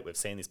 oh, wait, we've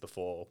seen this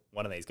before.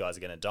 One of these guys are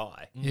going to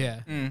die.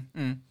 Yeah.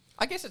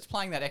 I guess it's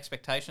playing that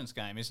expectations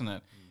game, isn't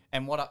it?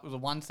 And the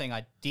one thing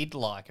I did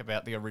like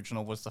about the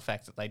original was the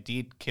fact that they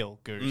did kill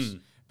Goose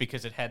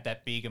because it had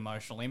that big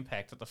emotional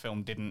impact that the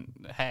film didn't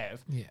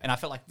have. Yeah. And I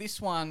felt like this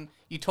one,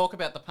 you talk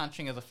about the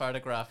punching of the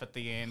photograph at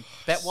the end.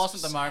 That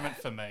wasn't the moment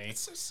for me.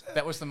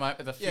 That was the moment.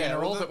 The Yeah,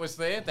 funeral well, that was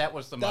there. That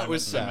was the moment. That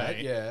was for sad,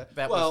 me. yeah.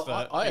 That well, was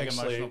the I big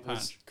actually emotional was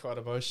punch. quite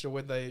emotional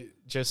when they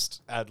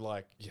just add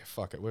like, yeah,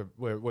 fuck it,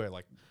 we're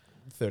like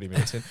 30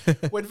 minutes in.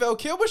 When Val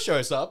Kilmer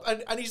shows up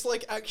and he's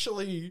like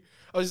actually,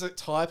 I was like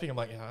typing, I'm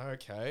like, yeah,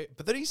 okay.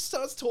 But then he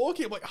starts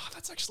talking, I'm like, oh,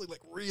 that's actually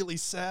like really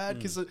sad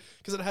because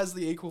it has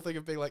the equal thing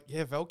of being like,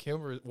 yeah, Val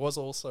Kilmer was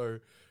also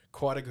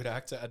quite a good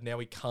actor and now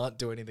he can't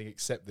do anything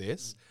except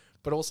this.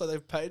 But also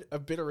they've paid a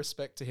bit of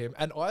respect to him.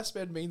 And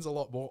Iceman means a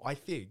lot more, I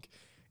think,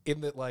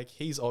 in that like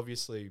he's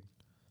obviously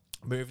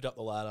moved up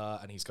the ladder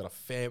and he's got a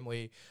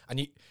family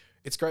and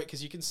it's great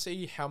because you can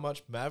see how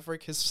much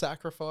Maverick has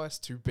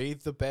sacrificed to be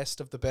the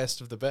best of the best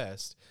of the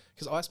best.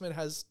 Because Iceman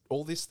has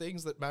all these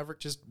things that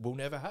Maverick just will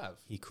never have.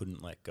 He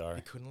couldn't let go.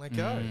 He couldn't let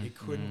go. He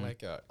couldn't let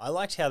go. I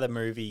liked how the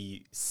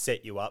movie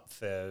set you up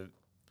for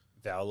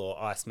Val or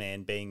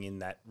Iceman being in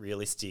that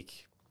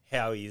realistic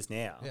how he is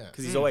now. Yeah.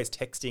 Because he's always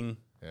texting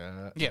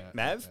Yeah.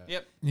 Mav.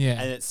 Yep.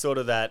 Yeah. And it's sort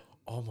of that,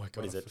 Oh my god.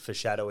 what is it,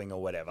 foreshadowing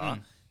or whatever,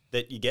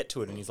 that you get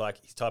to it and he's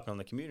typing on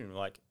the computer and you're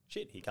like,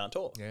 shit, he can't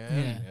talk.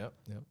 Yeah.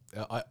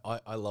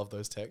 I love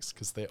those texts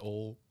because they're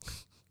all.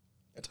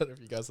 I don't know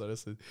if you guys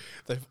noticed it.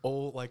 They're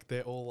all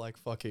like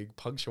fucking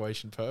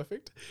punctuation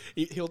perfect.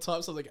 He'll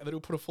type something and then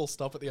he'll put a full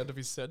stop at the end of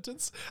his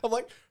sentence. I'm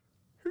like,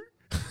 who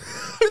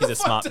He's the a fuck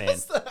smart man.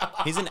 does that?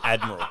 He's an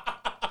admiral.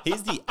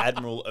 He's the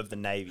admiral of the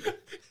Navy.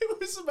 It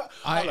was about.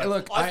 I don't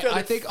know, I found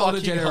it think older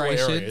fucking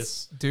generations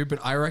hilarious. do,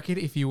 but I reckon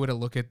if you were to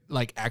look at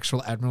like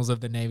actual admirals of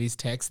the Navy's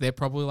text, they're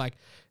probably like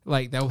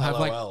they'll have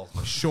LOL.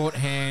 like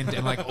shorthand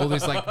and like all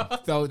this like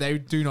they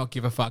do not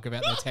give a fuck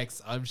about their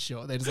texts. I'm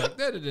sure they're just like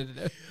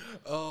no.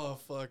 Oh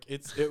fuck!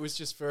 It was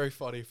just very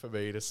funny for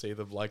me to see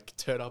them like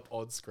turn up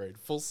on screen,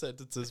 full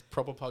sentences,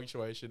 proper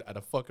punctuation, and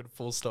a fucking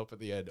full stop at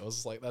the end. I was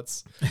just like,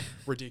 that's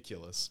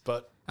ridiculous.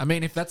 But I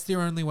mean, if that's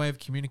your only way of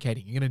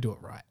communicating, you're gonna do it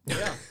right.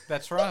 Yeah.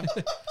 That's right.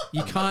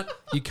 You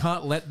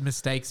can't let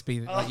mistakes be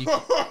like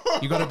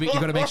you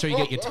gotta make sure you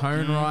get your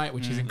tone right,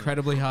 which is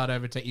incredibly hard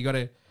over take. You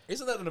gotta.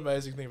 isn't that an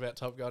amazing thing about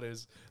Top Gun?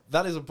 Is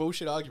that is a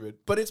bullshit argument,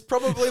 but it's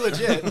probably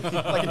legit.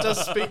 Like it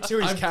does speak to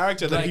his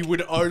character that he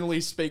would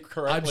only speak I'm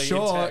correctly in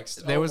sure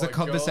text. there Oh was a my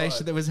conversation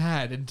God. that was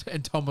had,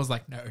 and Tom was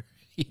like, "No,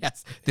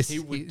 yes, this He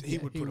would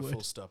put a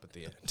full stop at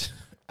the end,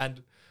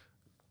 and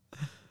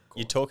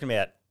You're talking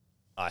about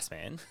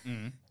Iceman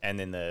and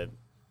then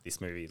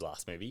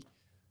last movie.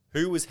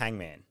 Who was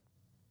Hangman?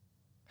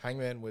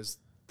 Hangman was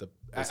the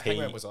Was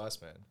Hangman he- was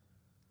Iceman.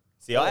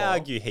 See, I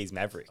argue he's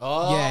Maverick.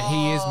 Oh, Yeah,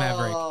 he is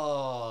Maverick.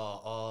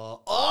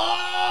 Oh,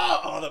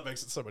 that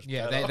makes it so much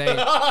Yeah, better.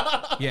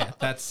 yeah,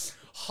 that's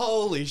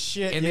Holy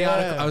shit! in yeah. the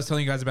article. I was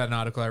telling you guys about an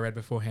article I read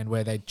beforehand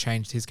where they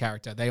changed his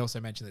character. They also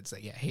mentioned that it's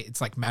like,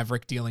 it's like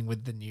Maverick dealing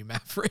with the new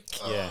Maverick.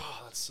 Yeah.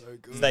 Oh, that's so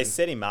good. They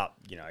set him up,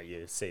 you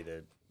see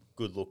the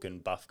good-looking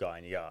buff guy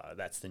and you go, oh,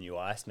 that's the new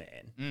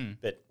Iceman.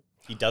 But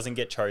he doesn't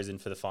get chosen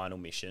for the final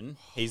mission.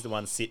 He's the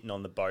one sitting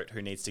on the boat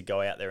who needs to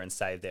go out there and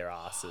save their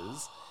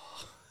asses.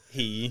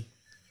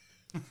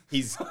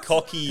 He's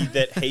cocky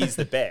that he's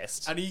the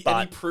best. and he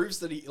but proves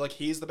that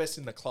he is the best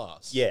in the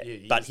class. yeah,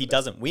 but is he the best.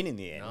 doesn't win in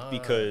the end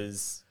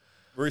because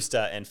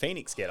Rooster and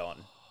Phoenix get on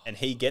and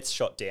he gets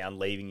shot down,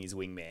 leaving his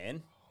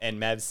wingman. And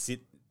Mav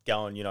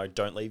going,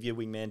 don't leave your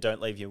wingman,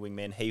 don't leave your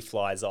wingman. He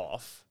flies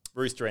off.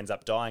 Rooster ends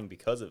up dying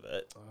because of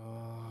it.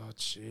 Oh,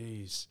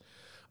 jeez.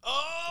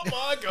 Oh,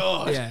 my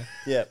God. Yeah.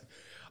 Yeah.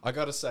 I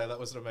got to say, that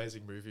was an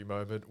amazing movie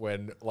moment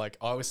when, like,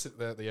 I was sitting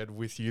there at the end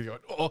with you going,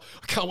 oh,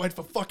 I can't wait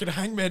for fucking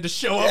Hangman to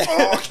show up.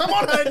 Oh, come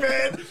on,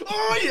 Hangman.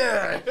 Oh,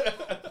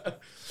 yeah.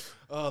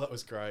 Oh, that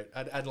was great.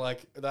 And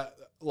like, that,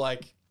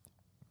 like,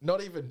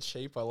 not even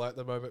cheap. I like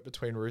the moment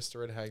between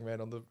Rooster and Hangman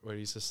where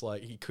he's just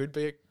like, he could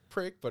be a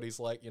prick, but he's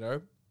like,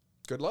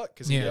 good luck,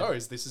 because he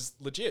knows this is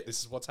legit.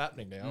 This is what's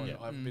happening now. And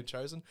I've been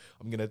chosen.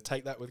 I'm going to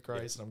take that with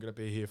grace, and I'm going to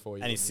be here for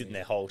you. And he's sitting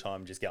there whole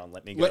time just going,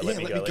 let me go, let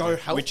me go.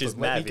 Help Which is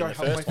them. Let me Mav go in the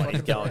help my first one. He's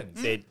fucking going,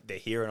 friends. they're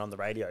hearing on the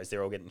radios,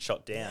 they're all getting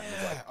shot down.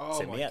 He's like, Oh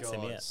send my me out, God,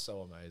 send me out.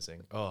 so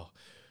amazing. Oh,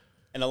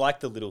 And I like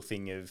the little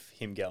thing of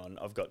him going,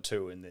 I've got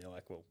 2, and they're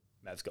like, well,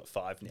 Mav's got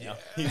 5 now.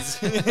 He's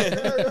hell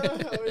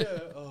yeah.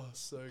 Oh,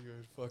 so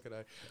good. Fucking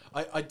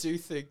A. I do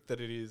think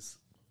that it is.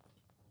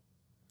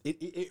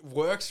 It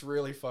works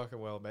really fucking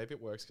well. Maybe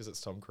it works because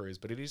it's Tom Cruise,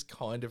 but it is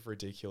kind of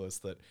ridiculous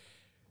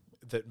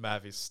that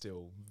Mav is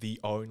still the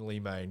only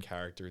main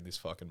character in this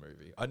fucking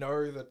movie. I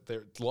know that there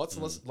are lots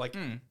and lots, like,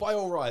 by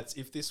all rights,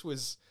 if this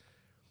was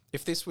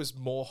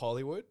more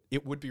Hollywood,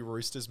 it would be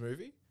Rooster's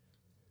movie.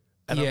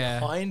 And Yeah.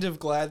 I'm kind of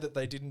glad that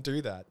they didn't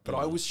do that. But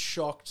I was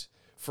shocked,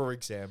 for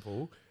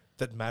example,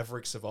 that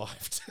Maverick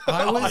survived.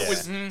 I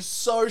was- I was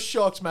so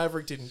shocked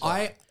Maverick didn't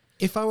die.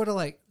 If I were to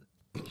like,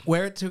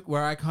 where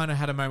I kind of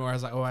had a moment where I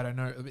was like, oh, I don't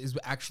know, is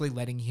actually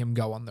letting him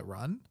go on the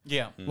run.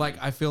 Yeah. Like,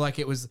 I feel like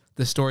it was,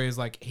 the story is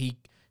like, he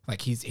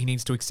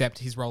needs to accept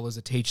his role as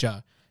a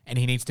teacher, and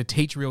he needs to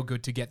teach real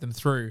good to get them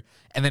through.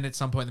 And then at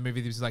some point in the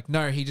movie, he was like,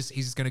 no, he's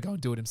just going to go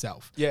and do it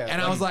himself. Yeah,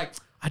 And I like- was like,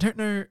 I don't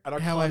know And I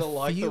how I kind of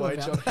like the feel way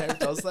about John that. Hamm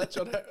does that.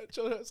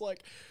 John Hamm's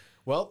like,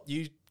 well,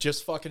 you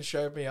just fucking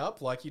showed me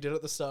up like you did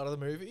at the start of the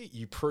movie.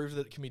 You proved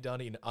that it can be done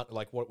in,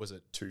 like, what was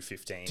it?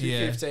 2:15.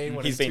 Yeah. 15.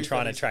 when He's it's been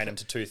trying to 2:30. train him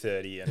to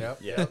 2:30. And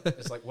Yeah.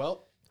 It's like,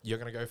 well, you're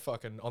going to go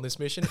fucking on this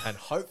mission and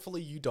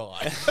hopefully you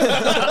die.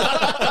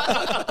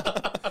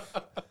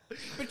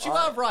 But you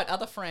are right.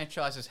 Other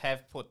franchises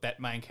have put that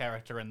main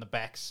character in the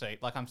back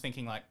seat. Like, I'm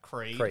thinking like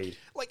Creed.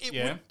 Like,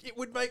 Yeah. it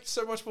would make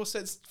so much more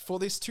sense for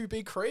this to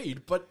be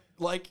Creed, but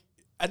like,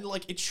 and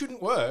like, it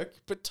shouldn't work,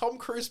 but Tom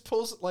Cruise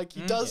pulls it, like,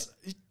 he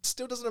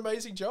still does an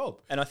amazing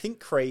job. And I think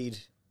Creed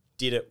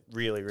did it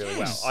really, really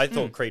well. I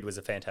thought Creed was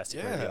a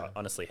fantastic movie. I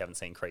honestly haven't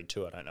seen Creed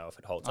 2. I don't know if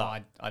it holds Oh,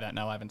 up. I don't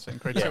know. I haven't seen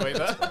Creed 2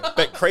 either.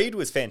 But Creed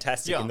was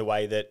fantastic Yeah. in the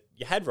way that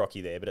you had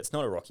Rocky there, but it's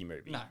not a Rocky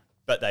movie. No.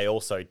 But they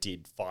also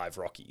did 5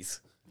 Rockies.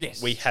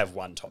 Yes. We have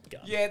 1 Top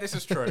Gun. Yeah, this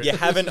is true. You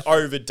haven't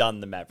overdone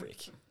the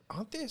Maverick.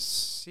 Aren't there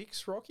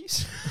 6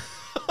 Rockies?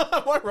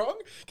 Am I wrong?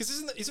 Because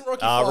isn't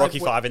Rocky 5? Rocky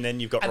 5, and then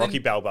you've got and Rocky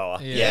then- Balboa.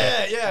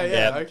 Yeah,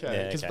 Yeah,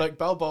 okay. Because okay. like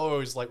Balboa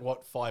is like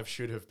what 5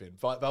 should have been.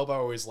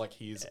 Balboa is like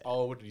he's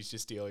old and he's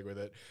just dealing with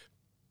it.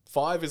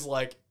 5 is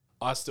like,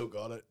 I still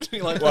got it.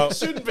 Like, Well-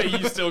 shouldn't be,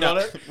 you still got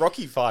it.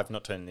 Rocky 5,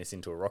 not turning this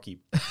into a Rocky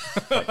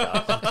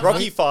podcast.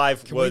 Rocky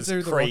 5 we was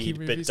do the Rocky Creed,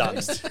 but movies done.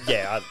 next?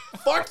 Yeah, I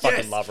Fuck fucking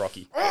yes! love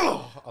Rocky.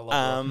 Oh, I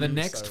love The Rocky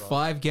next so much.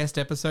 5 guest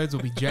episodes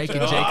will be Jake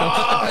and Jacob.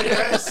 Oh,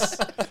 yes!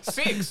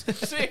 6.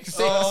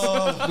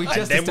 Oh, We And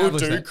just then we'll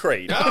established do that.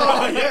 Creed.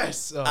 oh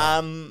yes!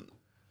 Oh,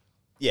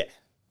 Yeah.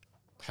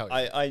 hell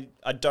yeah.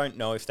 I don't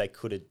know if they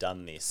could have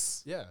done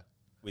this Yeah.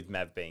 with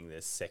Mav being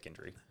the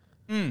secondary.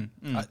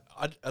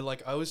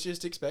 I was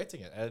just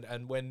expecting it.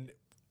 And when,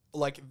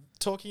 like,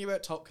 talking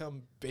about Top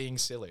Gun being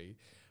silly,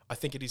 I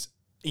think it is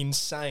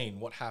insane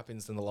what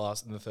happens in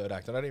the third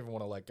act. I don't even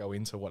want to, like, go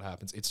into what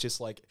happens. It's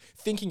just, like,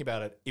 thinking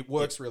about it, it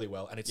works really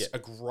well. And it's a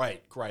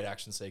great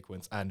action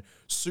sequence and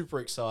super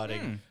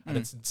exciting. And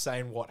it's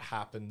insane what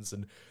happens.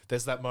 And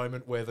there's that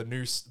moment where the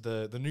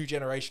new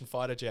generation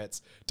fighter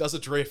jets does a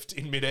drift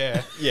in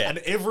midair. Yeah. And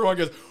everyone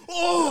goes,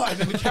 oh! And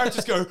then the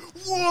characters go,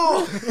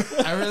 whoa!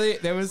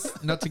 There was,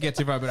 not to get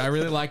too far, but I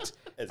really liked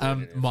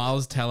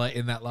Miles Teller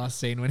in that last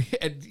scene when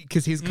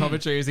because his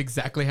commentary is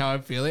exactly how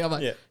I'm feeling. I'm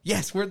like, Yeah.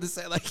 yes, we're the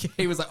same. Like,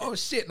 he was like, oh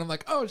shit. And I'm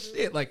like, oh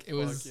shit. Like, it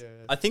was. Fuck yeah.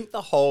 I think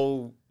the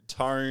whole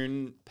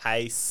tone,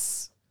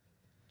 pace,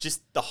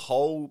 just the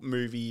whole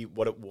movie,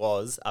 what it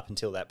was up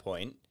until that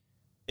point,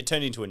 it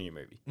turned into a new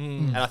movie.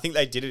 And I think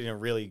they did it in a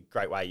really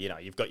great way. You know,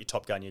 you've got your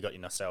Top Gun, you've got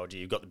your nostalgia,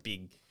 you've got the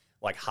big,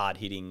 like,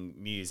 hard-hitting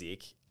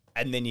music,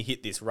 and then you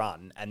hit this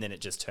run, and then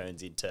it just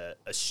turns into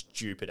a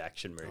stupid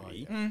action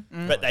movie.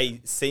 But they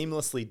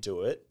seamlessly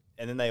do it,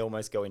 and then they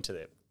almost go into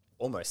the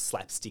almost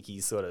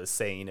slapsticky sort of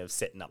scene of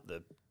setting up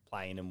the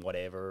plane and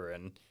whatever,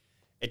 and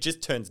it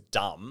just turns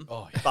dumb,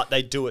 but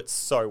they do it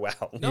so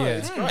well. No,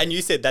 it's And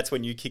you said that's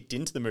when you kicked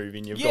into the movie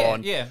and you've Yeah,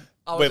 gone, yeah.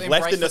 I was we've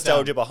left the embrace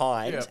nostalgia dumb.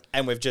 behind Yeah.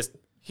 and we've just,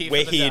 Here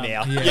we're for the here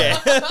dumb. now.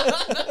 Yeah.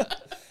 Yeah.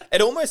 It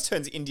almost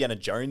turns Indiana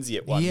Jonesy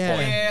at one Yeah.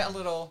 point. Yeah, a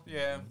little.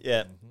 Yeah.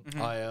 Yeah.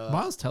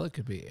 Miles Teller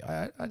could be.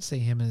 I'd see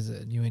him as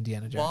a new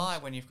Indiana Jones. Why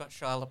when you've got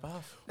Shia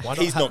LaBeouf? Why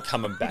He's not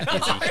coming back,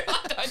 is he?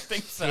 I don't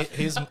think so.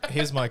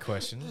 Here's my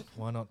question.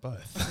 Why not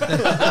both?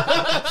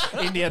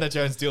 Indiana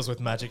Jones deals with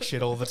magic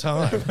shit all the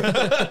time.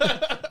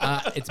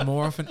 It's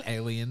more often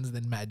aliens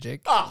than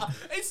magic.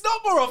 It's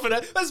not more often.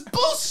 That's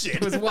bullshit.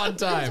 It was one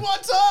time. It was one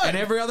time. And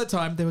every other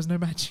time, there was no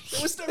magic.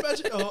 There was no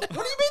magic. Oh, what do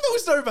you mean there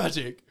was no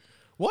magic?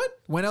 What?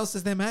 When else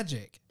is there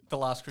magic? The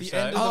Last end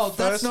Crusade. of Oh, the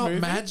that's first not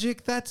movie?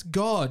 magic. That's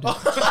God.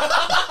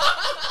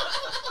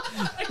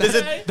 There's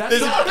a That's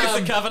there's not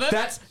a, the covenant.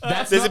 That's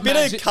there's a not bit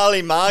magic. of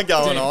Kali Ma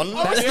going on.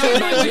 That's Yeah, not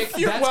magic.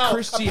 yeah, That's well,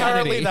 Christianity.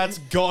 apparently that's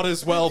God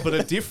as well, but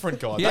a different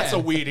God. Yeah. That's a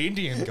weird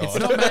Indian God. It's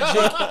not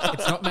magic.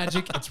 It's not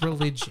magic. It's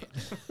religion.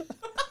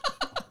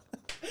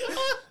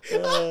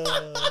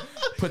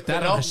 Put that They're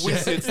on a not shirt.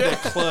 wizards, they're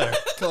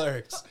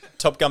clerics.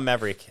 Top Gun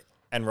Maverick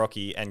and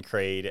Rocky and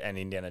Creed and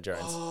Indiana Jones.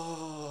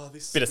 Oh,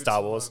 this is Bit a of good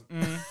Star Wars.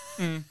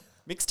 time.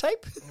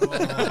 Mixtape?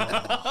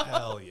 Oh,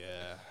 hell yeah.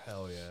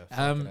 Hell yeah.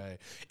 Fucking A.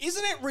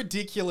 Isn't it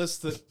ridiculous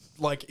that,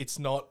 like, it's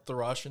not the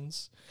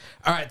Russians?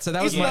 All right, so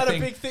that was Isn't my that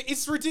thing. a big thing?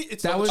 It's ridiculous.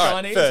 It's That not was- the All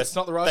right, Chinese. first, It's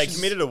not the they Russians.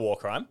 committed a war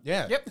crime.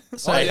 Yeah. Yep.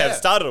 So They yeah. have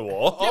started a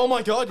war. Oh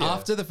my God, yeah.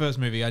 After the first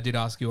movie, I did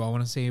ask you. I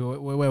want to see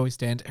where we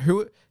stand.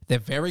 They're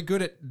very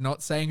good at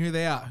not saying who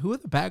they are. Who are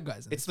the bad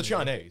guys? In It's this the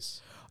movie?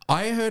 Chinese.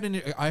 I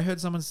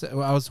heard someone say.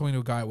 Well, I was talking to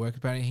a guy at work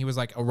about it. He was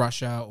like a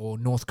Russia or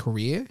North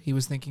Korea. He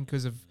was thinking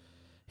because of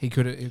it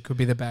could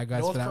be the bad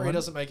guys North for that Korea one.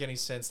 doesn't make any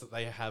sense that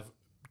they have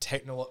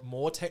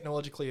more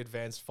technologically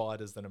advanced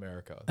fighters than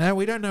America.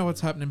 We don't know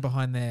what's happening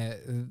behind their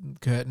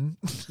curtain,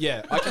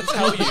 Yeah, I can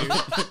tell you.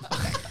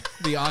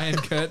 the Iron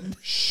Curtain.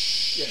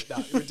 Yeah,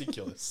 no,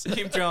 ridiculous.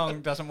 Kim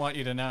Jong doesn't want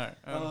you to know.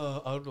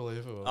 Oh,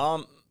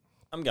 unbelievable.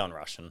 I'm going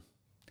Russian.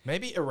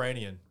 Maybe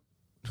Iranian.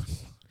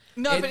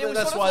 No, but it was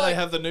That's sort of why like, they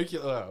have the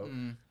nuclear. Oh,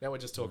 now we're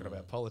just talking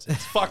about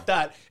politics. Fuck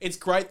that. It's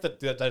great that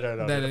they don't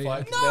identify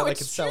it, 'cause No, now they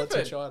it's can sell it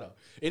to stupid. China.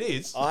 It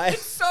is. so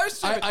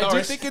stupid. I do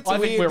Norris, think it's I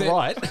weird. think we're that-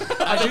 right.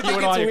 I do think think you and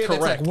it's I are weird.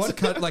 That's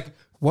correct.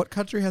 What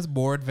country has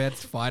more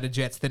advanced fighter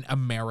jets than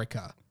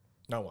America?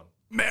 No one.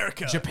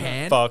 America.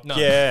 Japan. Fuck No.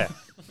 yeah.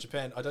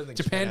 Japan. I don't think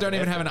Japan don't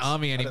even have an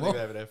army I don't anymore. think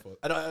they have an air force.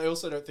 And I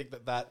also don't think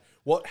that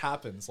what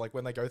happens, like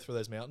when they go through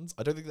those mountains,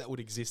 I don't think that would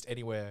exist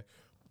anywhere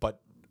but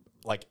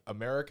like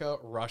America,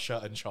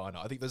 Russia, and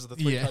China. I think those are the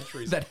three Yeah,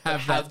 countries that that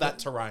have have that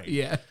terrain.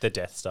 Yeah, The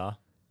Death Star.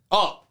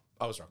 Oh,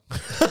 I was wrong.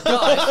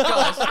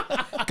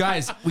 guys.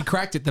 guys, we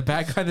cracked it. The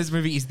bad guy in this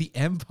movie is the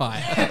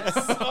Empire.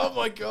 Oh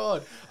my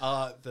god.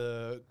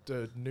 The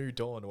New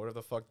Dawn, or whatever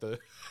the fuck the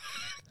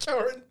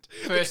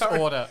First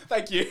Order.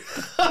 Thank you.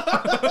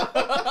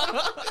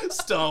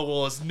 Star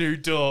Wars New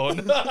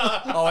Dawn.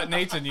 Oh, it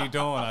needs a new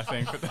dawn, I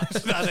think. But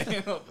that's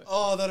nothing.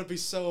 Oh, that'd be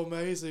so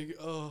amazing.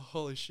 Oh,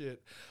 holy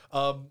shit.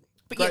 But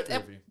yeah, Great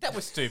movie. that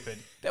was stupid.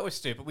 That was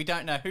stupid. We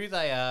don't know who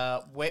they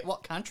are,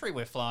 what country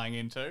we're flying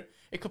into.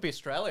 It could be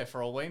Australia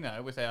for all we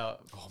know with our...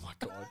 Oh my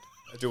god.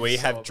 Do we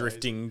So have amazing.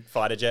 drifting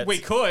fighter jets? We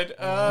could.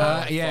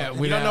 Yeah,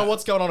 We don't know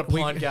what's going on at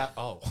Pine Gap.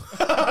 Oh.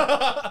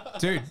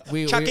 dude.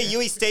 We, Chucky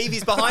Yui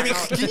Stevie's behind me.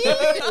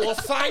 We'll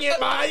fang it,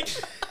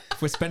 mate.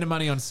 if we're spending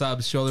money on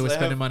subs, surely we're They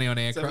spending have- money on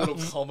It's a aircraft.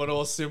 little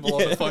Commodore symbol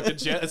on the fucking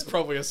jet. It's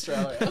probably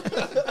Australia.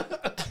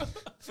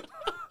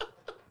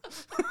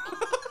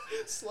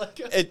 It's like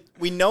a-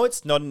 We know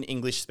it's not an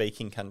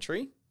English-speaking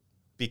country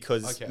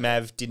because Okay.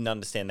 Mav didn't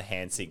understand the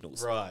hand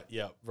signals. right,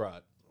 yeah,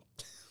 right.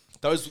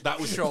 That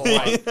was Sure.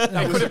 great. That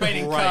It was could a have been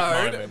in great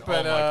code, moment.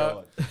 but,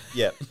 oh my god.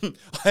 Yeah,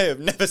 I have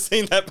never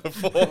seen that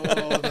before.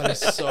 Oh, that is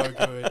so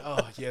good.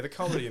 Oh yeah, the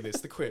comedy in this,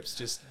 the quips,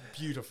 just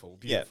beautiful,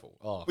 Yeah, beautiful.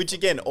 Oh, which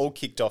again all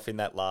kicked off in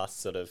that last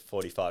sort of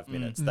 45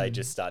 minutes. They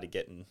just started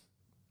getting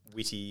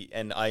witty,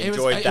 and I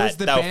enjoyed that.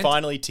 They were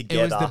finally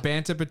together. It was the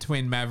banter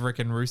between Maverick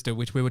and Rooster,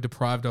 which we were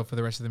deprived of for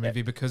the rest of the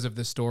movie because of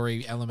the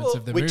story elements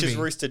of the which movie. is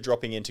Rooster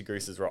dropping into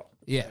Goose's role.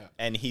 Yeah.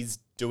 And he's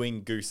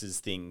doing Goose's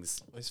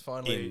things he's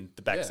finally in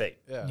the back yeah, seat.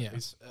 Yeah, Yeah.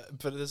 he's,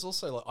 but there's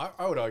also like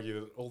I would argue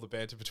that all the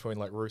banter between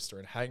like Rooster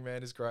and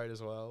Hangman is great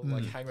as well.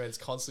 Like Hangman's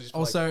constantly just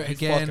Also, like, "You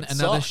again, fucking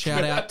another suck."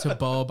 shout out to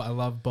Bob. I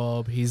love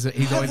Bob. He's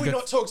Have always we got.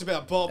 not talked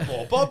about Bob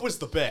more? Bob was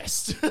the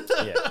best.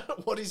 Yeah.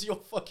 What is your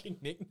fucking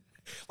nickname?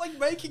 Like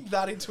making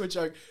that into a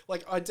joke,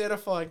 like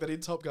identifying that in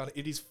Top Gun,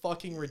 it is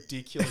fucking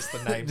ridiculous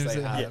the names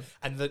they have, Yeah.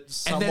 and that there's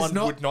someone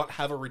not- would not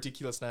have a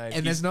ridiculous name.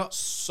 and there's is not-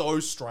 so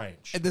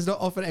strange. And there's not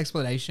often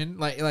explanation.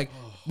 Like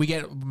we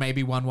get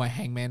maybe one why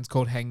Hangman's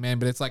called Hangman,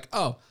 but it's like,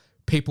 oh,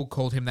 people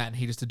called him that and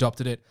he just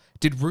adopted it.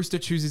 Did Rooster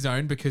choose his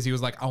own because he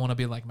was like, I want to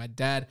be like my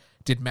dad?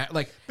 Did Matt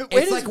like? But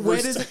where it's does like where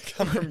Rooster does it?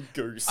 come from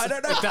Goose? I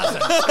don't know. It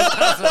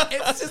doesn't.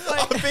 It's just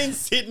like I've been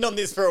sitting on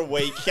this for a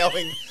week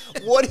going,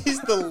 what is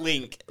the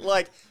link?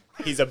 Like,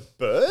 he's a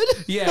bird?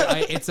 yeah,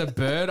 it's a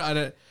bird. I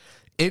don't.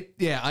 It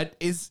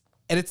is.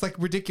 And it's like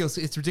ridiculous.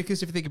 It's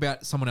ridiculous if you think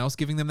about someone else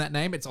giving them that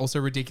name. It's also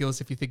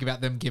ridiculous if you think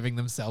about them giving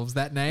themselves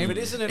that name. But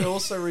isn't it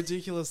also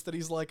ridiculous that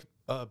he's like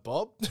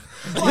Bob?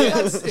 Like,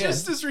 that's Yeah.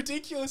 just as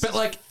ridiculous. But, as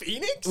like,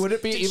 Phoenix, would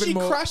it be Did even she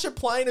more- crash a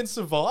plane and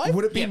survive?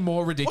 Would it be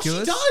more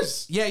ridiculous? Oh, she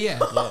does. Yeah, yeah.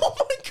 Oh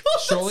my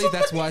god! Surely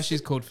that's why amazing.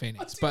 she's called I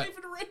Phoenix. didn't But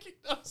even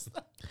recognize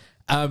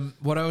that.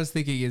 what I was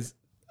thinking is,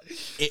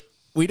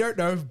 we don't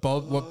know if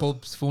what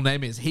Bob's full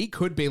name is. He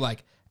could be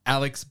like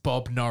Alex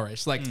Bob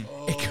Norris. Like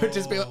it could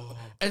just be. Like,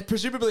 and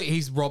presumably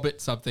he's Robert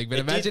something. But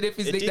imagine if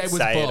his it nickname did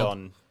was say Bob. it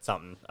on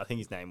something. I think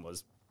his name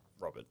was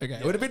Robert. Okay,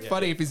 it would have been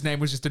funny if his name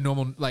was just a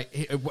normal, like,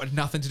 it had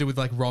nothing to do with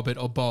like Robert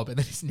or Bob, and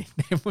then his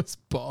nickname was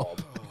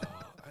Bob.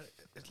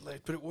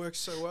 But it works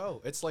so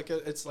well. It's like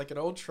an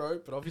old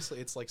trope, but obviously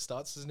it's like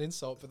starts as an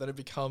insult, but then it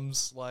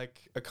becomes like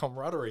a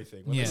camaraderie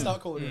thing. When Yeah. they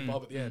start calling him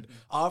Bob at the end,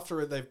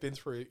 after they've been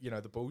through,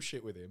 the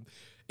bullshit with him,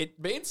 it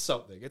means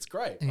something. It's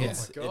great. Yeah. Oh my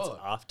It's god.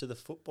 after the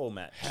football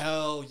match.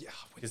 Hell yeah.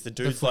 Because the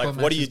dude's football like,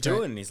 match "What are you is great.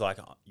 doing?" And he's like,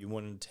 "Oh, you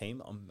want a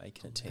team? I'm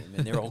making a team."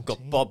 And they're all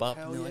got Bob up.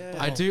 And they're like,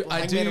 I do.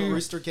 Hangman and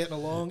Rooster getting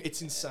along.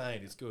 It's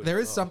insane. It's good. There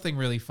is Oh. something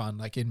really fun,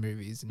 like in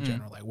movies in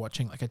general, like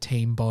watching like a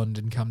team bond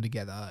and come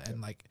together,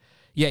 and like,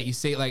 yeah, you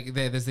see like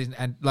there's this,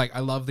 and like I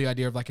love the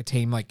idea of like a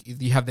team, like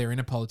you have their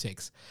inner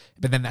politics,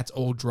 but then that's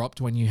all dropped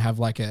when you have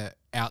like a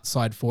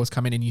outside force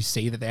come in and you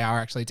see that they are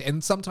actually,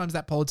 and sometimes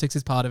that politics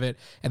is part of it,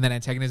 and then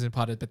antagonism is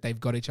part of it, but they've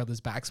got each other's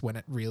backs when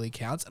it really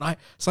counts. And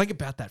something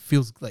about that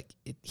feels like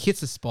it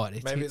hits a spot.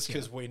 Maybe it's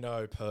because we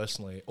know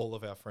personally all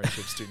of our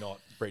friendships do not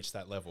reach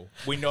that level.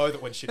 We know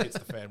that when shit hits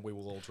the fan, we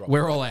will all drop.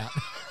 we're all out.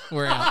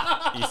 We're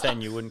out. Are you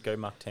saying you wouldn't go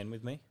Mach 10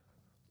 with me?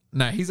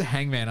 No, he's a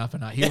hangman up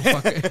and up. He'll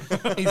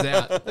fuck. He's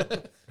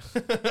out.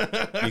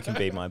 You can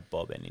be my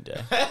Bob any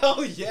day.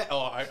 Hell yeah!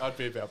 Oh, I'd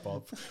be about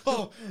Bob.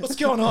 Oh, what's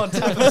going on?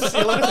 Tap on the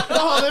ceiling.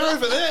 Oh, they're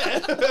over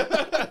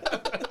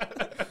there.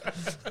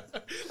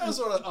 That was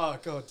sort of, oh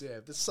god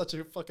damn! There's such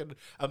a fucking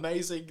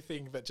amazing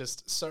thing that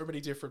just so many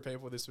different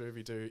people in this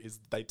movie do is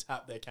they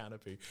tap their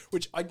canopy,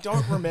 which I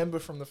don't remember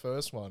from the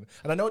first one,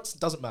 and I know it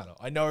doesn't matter.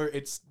 I know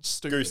it's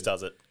stupid. Goose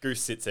does it.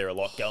 Goose sits there a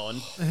lot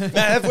going,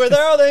 "Mav, where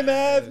are they,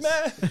 Mav?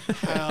 Mav."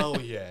 Hell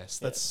yes,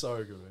 that's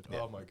so good.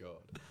 Oh my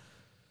god.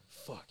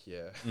 Fuck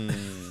yeah.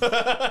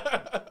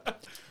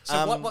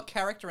 So what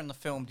character in the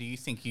film do you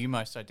think you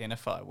most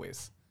identify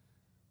with?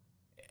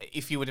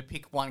 If you were to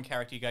pick one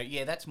character, you go,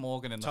 yeah, that's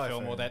Morgan in the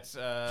film, or that's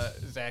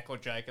Zach or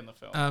Jake in the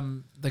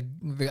film.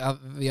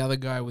 The other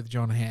guy with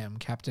John Hamm,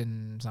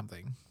 Captain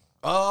something.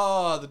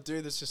 Oh, the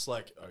dude that's just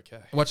like, okay.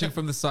 Watching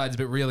from the sides,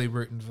 but really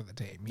rooting for the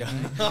team. You know?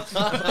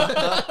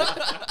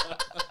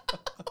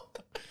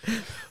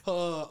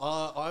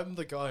 I'm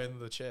the guy in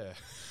the chair.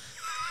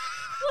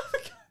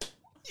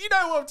 You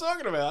know what I'm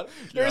talking about.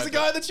 There's a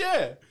guy in the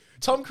chair.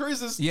 Tom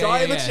Cruise's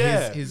guy in the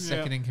chair. His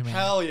second in command.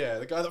 Hell yeah.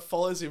 The guy that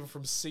follows him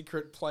from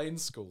secret plane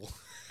school.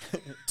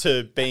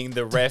 To being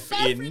the ref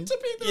in. To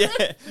be the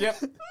ref.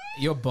 Yep.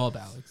 You're Bob,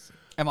 Alex.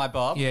 Am I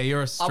Bob? Yeah, you're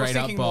a I was straight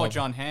up thinking Bob. more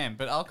John Hamm,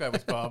 but I'll go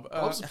with Bob.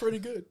 Bob's pretty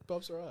good.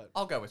 Bob's all right.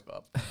 I'll go with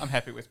Bob. I'm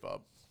happy with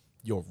Bob.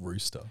 You're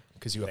Rooster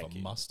because you have a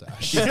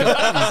mustache. He's got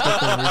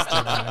the wrist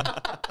in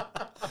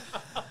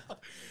there.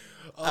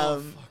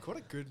 Fuck, what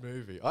a good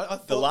movie. I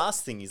thought The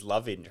last thing is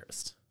love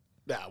interest.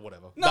 Nah,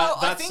 whatever. No, I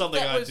that's think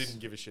something that I was- didn't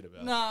give a shit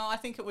about. No, I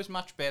think it was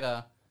much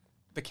better.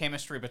 The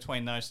chemistry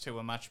between those two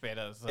were much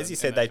better. As you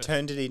said, they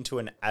turned it into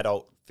an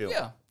adult film.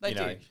 Yeah, they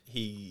did.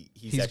 He's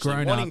He's actually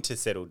grown wanting up. to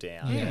settle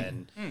down,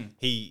 and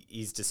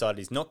he's decided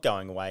he's not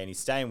going away, and he's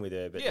staying with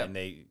her. But Yeah. then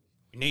they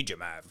need you,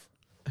 Mav,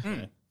 You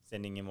know,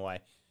 sending him away.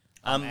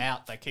 I'm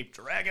out. They keep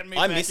dragging me.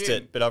 I back missed in.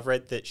 it, but I've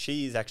read that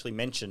she is actually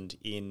mentioned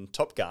in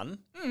Top Gun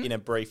in a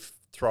brief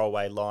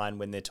throwaway line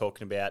when they're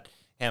talking about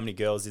how many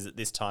girls is it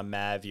this time,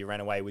 Mav? You ran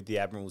away with the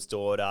Admiral's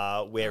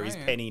daughter. Where is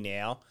yeah. Penny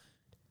now?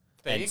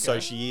 There you And so go.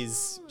 she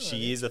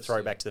is a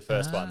throwback to the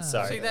first one.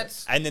 So See,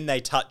 that's- and then they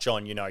touch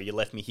on, you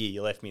left me here,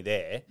 you left me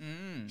there.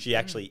 She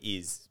actually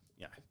is,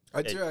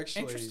 I do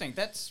actually. Interesting.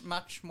 That's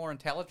much more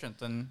intelligent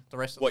than the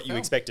rest of what the you film.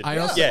 expected. I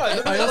also- yeah.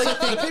 I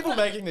mean, the people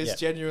making this Yeah.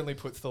 genuinely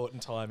put thought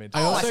and time into.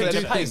 I it. also So do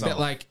it pays think that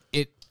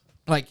off.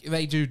 like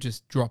they do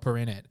just drop her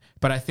in it,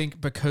 but I think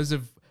because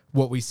of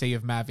what we see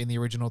of Mav in the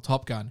original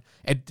Top Gun,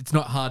 it's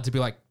not hard to be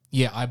like,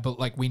 yeah,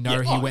 we know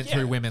Yeah. he Oh, went yeah.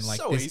 through women like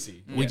So this.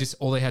 easy. We just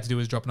all they had to do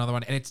was drop another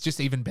one, and it's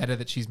just even better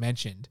that she's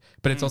mentioned.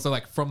 But it's also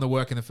like from the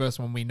work in the first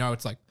one, we know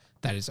it's like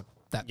that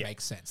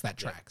makes sense, that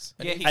tracks.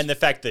 Yeah, he's- And the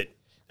fact that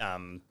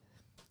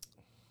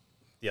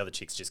the other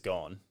chick's just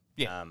gone.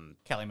 yeah.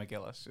 Kelly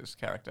McGillis'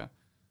 character.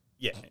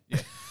 Yeah.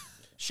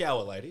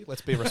 shower lady.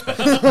 Let's be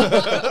respectful.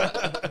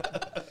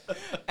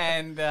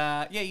 And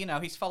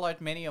he's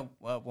followed many a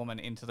woman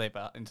into the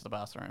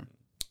bathroom.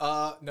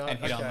 No, And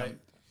hit on okay. them.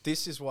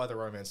 This is why the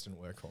romance didn't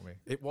work for me.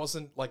 It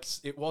wasn't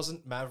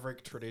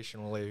Maverick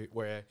traditionally,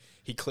 where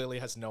he clearly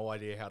has no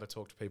idea how to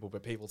talk to people,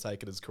 but people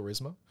take it as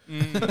charisma.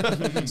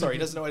 Sorry, he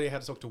doesn't know idea how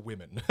to talk to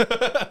women,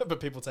 but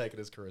people take it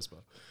as charisma.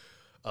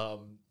 I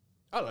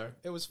don't know.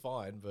 It was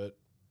fine, but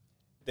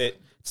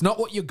It's not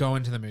what you're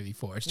going to the movie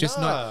for. It's just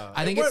not.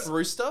 I think it it's weren't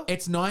Rooster.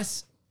 It's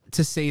nice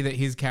to see that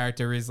his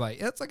character is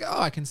like, it's like, oh,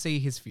 I can see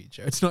his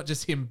future. It's not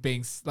just him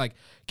being like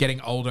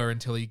getting older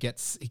until he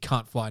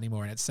can't fly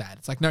anymore, and it's sad.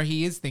 It's like, no,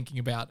 he is thinking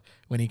about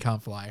when he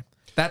can't fly.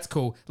 That's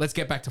cool. Let's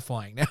get back to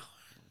flying now.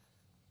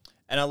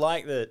 And I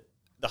like that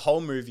the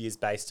whole movie is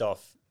based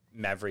off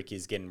Maverick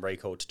is getting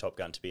recalled to Top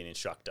Gun to be an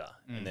instructor.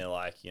 And they're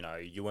like,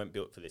 you weren't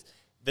built for this.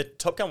 The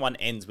Top Gun one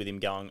ends with him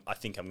going, I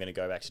think I'm going to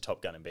go back to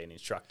Top Gun and be an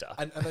instructor.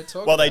 And they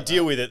talk While they about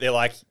deal that. with it, they're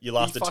like, you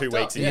lasted 2 fucked weeks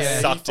up. and Yeah, you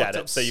he sucked fucked at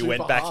up it, so you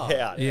went super back hard.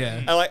 out. Yeah.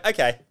 And I'm like,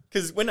 okay.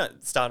 Because when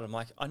it started, I'm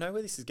like, I know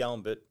where this is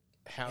going, but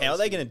how is are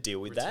they he going to deal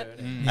with that?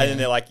 returning? And then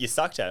they're like, you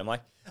sucked at it. I'm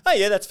like, Oh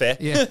yeah, that's fair.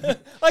 Yeah.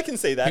 I can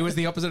see that. He was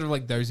the opposite of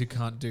like those who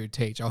can't do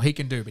teach. Oh, he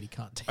can do, but he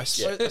can't teach. I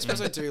suppose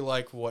I do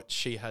like what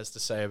she has to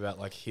say about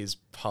like his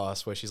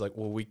past, where she's like,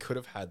 "Well, we could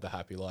have had the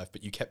happy life,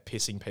 but you kept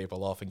pissing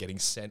people off and getting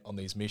sent on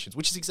these missions,"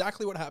 which is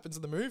exactly what happens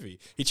in the movie.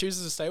 He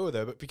chooses to stay with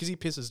her, but because he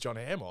pisses John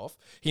Hamm off,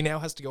 he now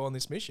has to go on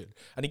this mission,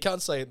 and he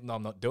can't say, "No,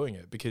 I'm not doing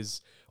it,"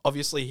 because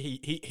obviously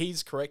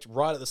he's correct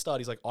right at the start.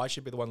 He's like, "I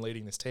should be the one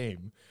leading this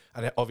team,"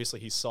 and obviously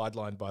he's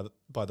sidelined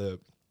by the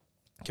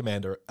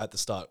commander at the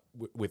start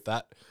with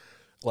that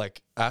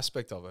like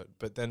aspect of it.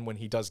 But then when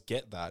he does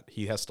get that,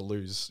 he has to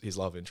lose his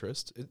love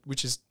interest,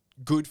 which is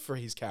good for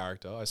his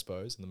character, I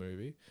suppose, in the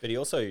movie. But he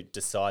also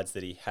decides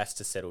that he has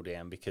to settle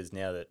down because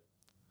now that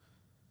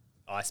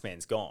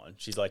Iceman's gone,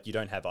 she's like, you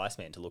don't have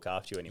Iceman to look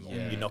after you anymore.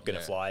 Yeah, You're not going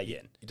to fly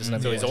again. He doesn't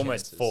have So any he's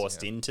almost chances,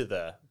 forced yeah. into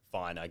the,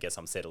 fine, I guess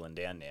I'm settling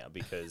down now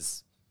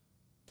because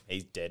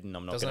he's dead and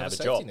I'm not Doesn't going to have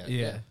a safety job. net.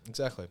 Yeah.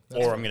 Exactly.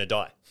 Or I'm going to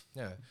die.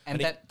 Yeah. And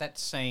that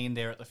scene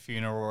there at the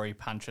funeral where he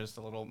punches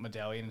the little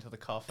medallion into the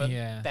coffin,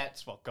 Yeah.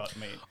 that's what got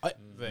me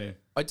there.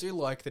 I do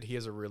like that he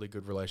has a really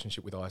good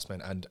relationship with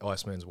Iceman and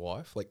Iceman's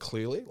wife, like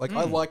clearly. Like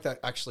I like that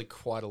actually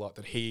quite a lot,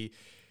 that he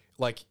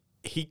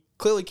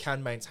clearly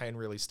can maintain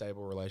really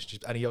stable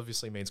relationships, and he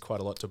obviously means quite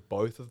a lot to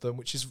both of them,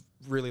 which is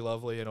really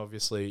lovely. And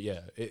obviously,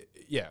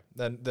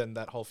 then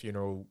that whole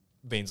funeral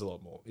means a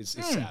lot more. It's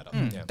sadder.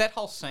 Yeah. That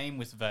whole scene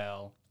with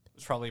Val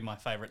was probably my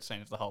favourite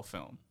scene of the whole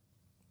film.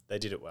 They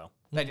did it well.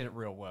 They did it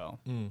real well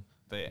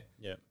there.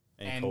 Yeah.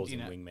 And he And, calls you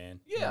him know, Wingman.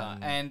 Yeah,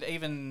 and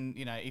even,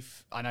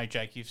 if I know,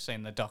 Jake, you've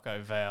seen the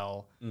doco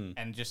Val,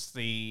 and just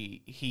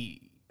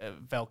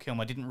Val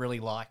Kilmer didn't really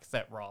like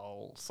that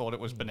role, thought it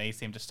was beneath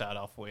him to start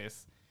off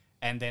with,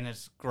 and then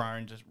has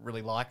grown to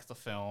really like the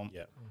film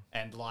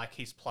and like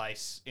his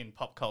place in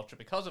pop culture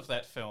because of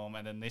that film,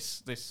 and then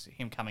this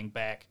him coming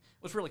back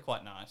was really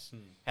quite nice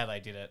how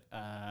they did it.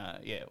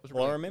 It was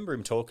Well, really I remember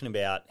him talking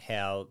about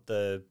how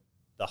the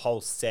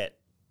whole set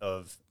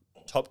of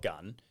Top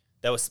Gun,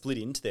 they were split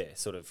into their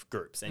sort of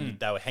groups, and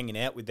they were hanging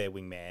out with their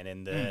wingman,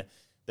 and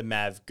the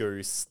Mav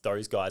Goose,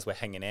 those guys were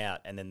hanging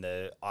out, and then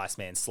the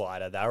Iceman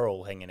Slider, they were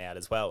all hanging out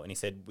as well. And he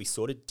said, we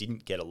sort of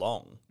didn't get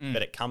along,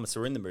 but it comes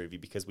through in the movie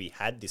because we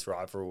had this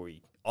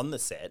rivalry on the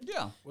set.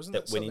 Yeah. Wasn't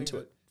that that went something into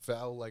that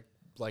Val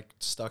like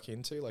stuck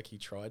into? Like he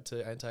tried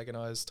to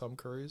antagonize Tom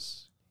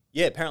Cruise.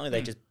 Yeah, apparently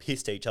they just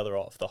pissed each other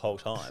off the whole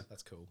time.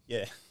 That's cool.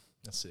 Yeah.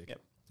 That's sick.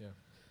 Yep.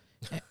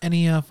 Yeah.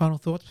 Any final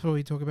thoughts before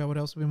we talk about what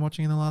else we've been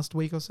watching in the last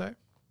week or so?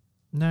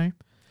 No?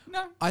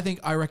 No.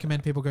 I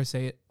recommend people go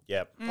see it.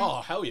 Yep.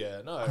 Oh hell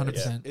yeah, no,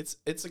 100%.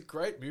 It's a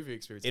great movie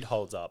experience. It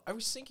holds up. I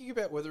was thinking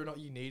about whether or not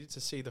you needed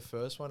to see the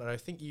first one, and I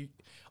think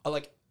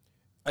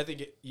I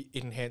think it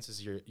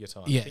enhances your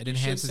time. Yeah, I think it you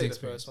should enhances see the the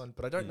experience. first one,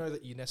 but I don't know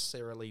that you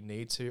necessarily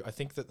need to. I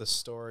think that the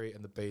story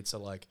and the beats are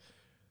like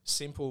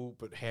simple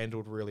but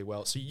handled really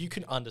well, so you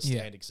can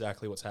understand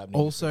exactly what's happening.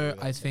 Also,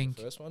 before you I see think-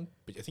 the first one,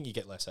 but I think you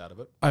get less out of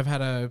it. I've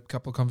had a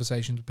couple of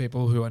conversations with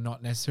people who are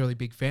not necessarily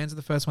big fans of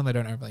the first one. They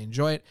don't overly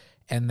enjoy it,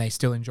 and they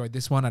still enjoyed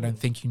this one. I don't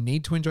think you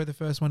need to enjoy the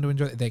first one to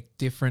enjoy it. They're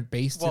different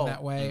beasts in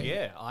that way.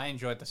 Yeah, I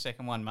enjoyed the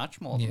second one much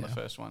more than the Yeah.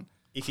 first one.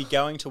 If you're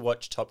going to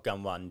watch Top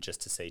Gun 1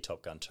 just to see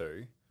Top Gun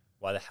 2,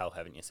 why the hell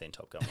haven't you seen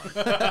Top Gun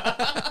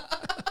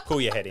 1?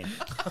 Pull your head in.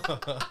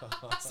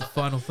 That's the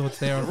final thoughts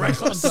there on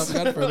Top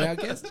Gun from our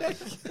guest, Jake.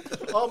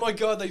 Oh my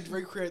god, they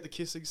recreate the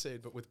kissing scene,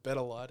 but with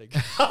better lighting.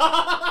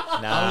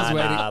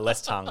 Nah,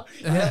 less tongue.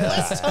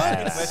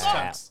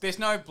 There's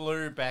no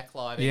blue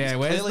backlighting. Yeah,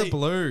 where's clearly- the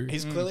blue?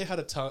 He's clearly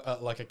had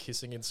like a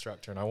kissing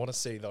instructor, and I want to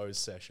see those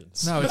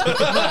sessions. No, it's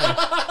because,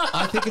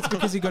 I think it's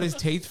because he got his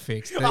teeth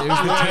fixed. It was the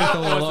teeth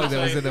all along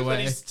that was in the And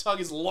way. his tongue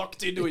is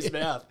locked into his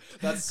mouth.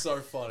 That's so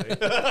funny.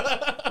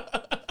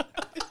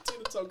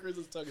 Tom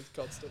Cruise's tongue is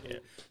constantly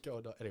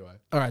going on. Anyway.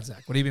 All right,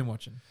 Zach, what have you been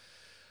watching?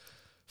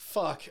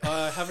 Fuck,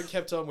 I haven't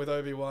kept on with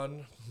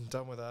Obi-Wan. I'm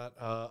done with that.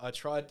 I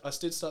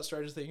did start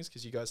Stranger Things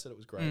because you guys said it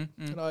was great.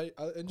 And I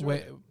enjoyed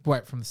it.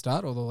 Wait, from the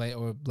start or the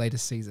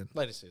latest season?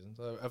 Latest season.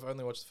 So I've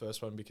only watched the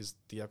first one because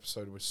the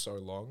episode was so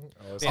long.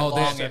 I was They're like,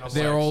 long they're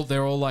episodes.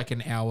 they're all like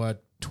an hour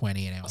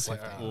 20, an hour was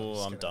like, 50. Oh,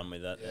 I'm done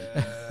with that.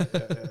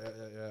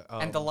 yeah.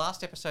 And the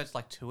last episode's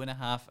like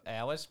 2.5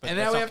 hours. But And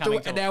that's now we not have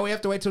coming to and now we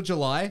have to wait till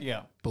July.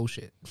 Yeah.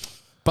 Bullshit.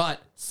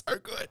 But so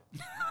good.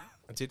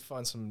 I did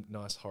find some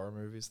nice horror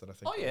movies that I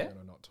think Oh, yeah? I'm going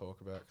to not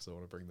talk about because I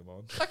want to bring them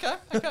on. Okay.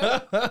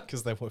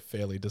 Because they were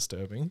fairly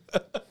disturbing.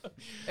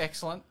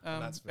 Excellent.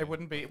 That's me. It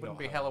wouldn't be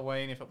Not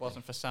Halloween if it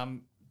wasn't for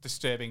some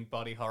disturbing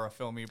body horror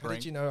film you How bring.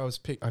 did you know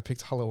I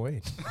picked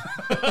Halloween?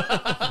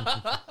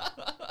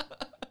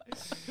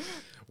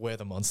 We're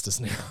the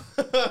monsters now.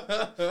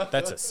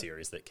 That's a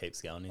series that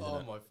keeps going, isn't Oh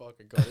it? my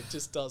fucking god! It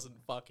just doesn't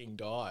fucking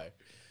die.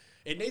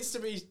 It needs to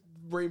be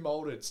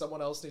remolded.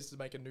 Someone else needs to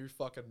make a new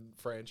fucking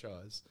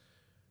franchise.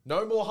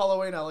 No more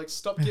Halloween, Alex.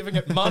 Stop giving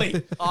it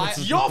money.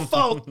 It's your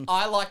fault.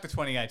 I like the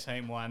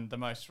 2018 one, the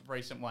most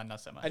recent one, not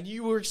so much. And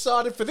you were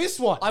excited for this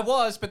one. I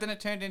was, but then it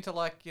turned into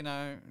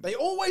They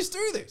always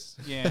do this.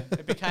 yeah,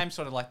 it became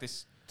sort of like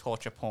this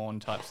torture porn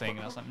type thing,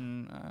 and I was like,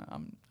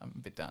 I'm a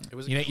bit done. It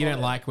was You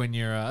don't like when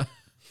you're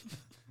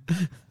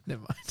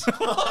Never mind.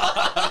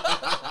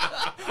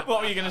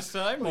 What were you going to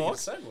say, What Morg? you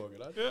say,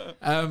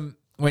 Morgan?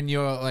 When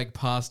your like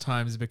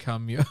pastimes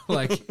become your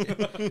like,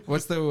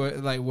 what's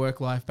the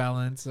work-life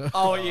balance?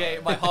 Oh, yeah,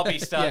 my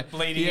hobbies start Yeah,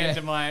 bleeding yeah.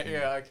 into my...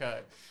 Yeah, okay.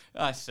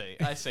 I see.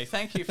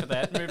 Thank you for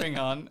that. Moving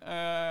on. What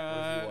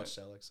have you watched,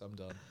 Alex? I'm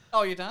done.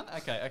 Oh, you're done?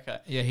 Okay.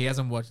 Yeah, he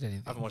hasn't watched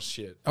anything. I haven't watched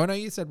shit. Oh no,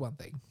 you said one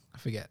thing. I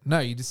forget. No,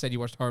 you just said you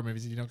watched horror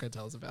movies and you're not going to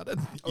tell us about it.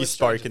 You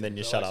spoke and then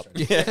you shut up.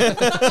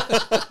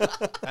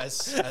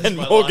 As And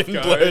my Morgan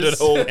life blurted it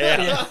goes. all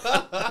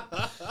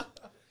out.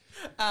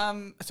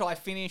 So I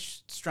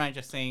finished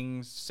Stranger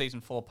Things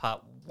Season 4,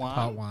 Part 1.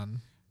 Part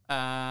 1.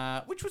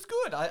 Which was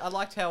good. I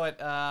liked how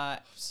it... I'm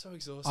so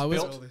exhausted I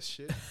was- by all this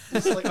shit.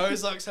 It's like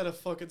Ozark's had a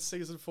fucking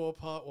season 4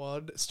 part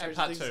 1. Stranger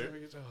part Things 2.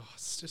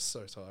 it's just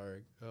so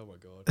tiring. Oh my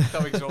god.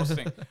 so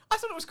exhausting. I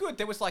thought it was good.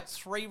 There was like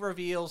 3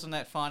 reveals in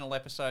that final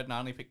episode, and I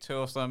only picked 2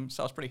 of them,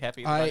 so I was pretty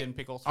happy that I didn't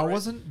pick all 3. I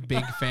wasn't a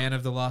big fan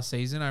of the last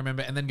season. I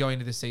remember, and then going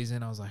into this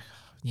season, I was like,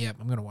 yeah,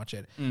 I'm going to watch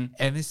it.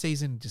 And this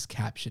season just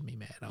captured me,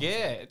 man. I was Yeah,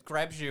 like, it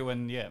grabs you,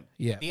 and yeah.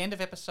 Yeah. The end of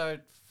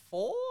episode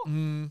 4?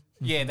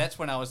 Yeah, that's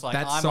when I was like,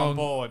 That I'm song- on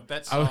board.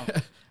 That song.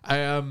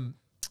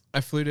 I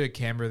flew to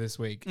Canberra this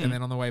week, and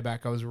then on the way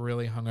back, I was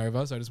really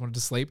hungover, so I just wanted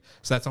to sleep.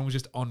 So that song was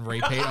just on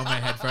repeat on my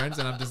headphones,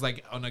 and I'm just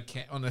like on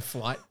a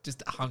flight, just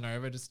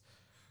hungover, just.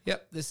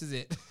 Yep, this is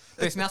it.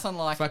 There's nothing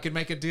like If I could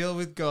make a deal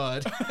with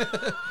God.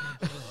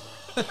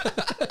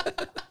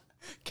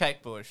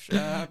 Kate Bush.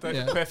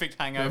 The perfect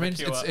hangover I mean,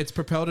 cure. it's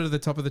propelled it to the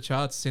top of the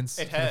charts since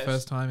It for the has.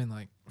 first time in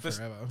like The-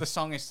 forever. The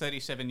song is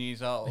 37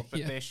 years old, but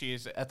Yeah. there she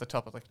is at the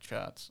top of the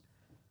charts.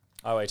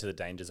 Highway to the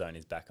Danger Zone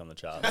is back on the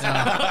charts. Just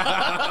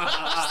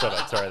thought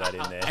I'd throw that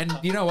in there. And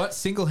you know what?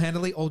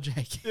 Single-handedly, all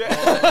Jake.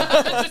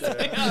 Just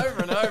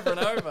over and over and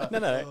over.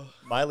 No.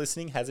 My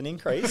listening hasn't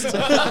increased.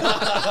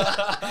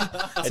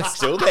 It's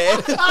still there.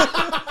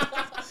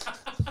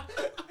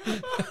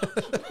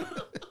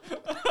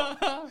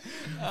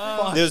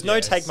 There was no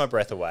yes. take my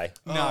breath away.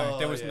 No,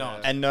 there was yeah.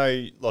 not. And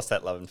no lost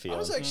that love and I feeling.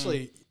 was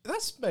actually I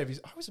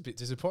was a bit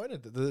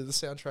disappointed that the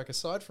soundtrack,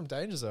 aside from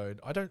Danger Zone,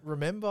 I don't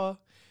remember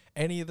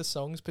any of the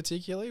songs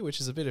particularly, which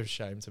is a bit of a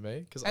shame to me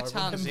because I That's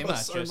Hans remember Zimmer,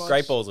 so just- much.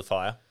 Great Balls of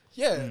Fire.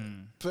 Yeah,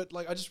 but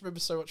like I just remember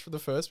so much from the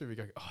first movie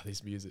going, oh,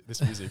 this music,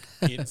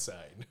 insane.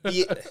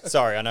 Yeah,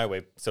 sorry, I know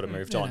we've sort of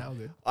moved Yeah, on. no, all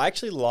good. I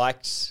actually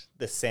liked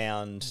the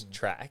sound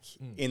track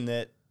in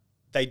that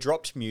they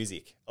dropped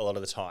music a lot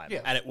of the time.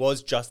 Yeah. And it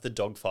was just the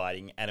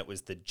dogfighting and it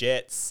was the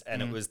jets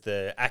and it was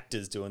the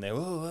actors doing their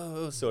whoa, whoa,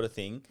 whoa sort of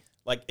thing.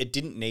 Like it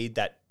didn't need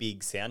that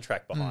big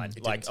soundtrack behind.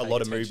 It Like didn't a take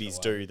lot of attention movies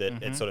away. do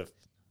that it sort of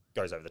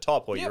goes over the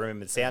top or Yep. you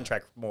remember the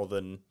soundtrack more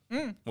than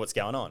what's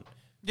going on.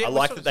 Yeah, I it was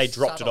like sort that of they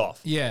dropped subtle. it off.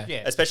 Yeah.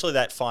 Yeah. Especially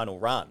that final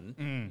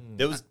run.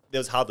 There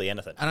was hardly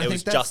anything. And I It think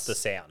was that's just the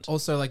sound.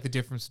 Also, like the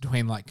difference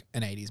between like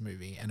an 80s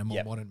movie and a more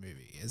Yep. modern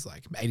movie is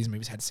like 80s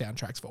movies had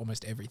soundtracks for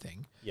almost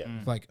everything. Yeah.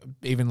 Like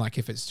even like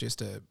if it's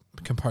just a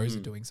composer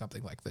doing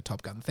something like the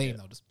Top Gun theme,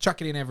 they'll just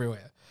chuck it in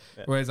everywhere.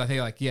 Whereas I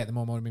think like the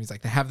more modern movies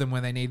like they have them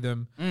where they need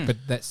them, but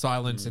that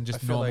silence and I just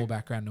feel normal like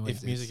background noise.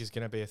 If music is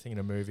going to be a thing in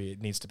a movie,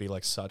 it needs to be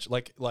like such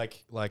like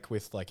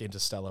with like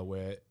Interstellar,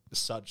 where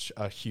such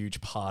a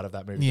huge part of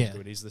that movie Yeah.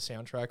 is the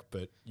soundtrack.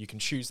 But you can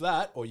choose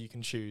that, or you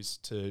can choose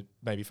to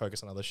maybe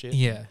focus on other shit.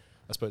 Yeah.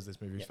 I suppose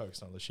this movie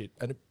focused on other shit,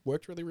 and it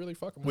worked really, really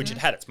fucking well. Which it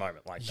had its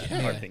moment, like that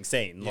Yeah. opening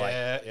scene. Like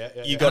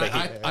yeah. you got to I-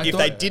 hit. I If thought-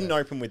 they didn't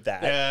open with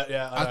that,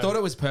 Yeah. I thought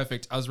it was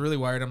perfect. I was really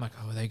worried. I'm like,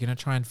 oh, are they going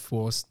to try and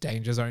force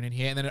Danger Zone in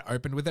here? And then it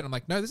opened with it. I'm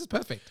like, no, this is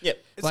perfect.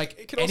 Yep. Like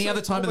it can any also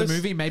other time of the almost-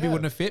 movie, maybe yeah.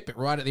 wouldn't have fit, but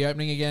right at the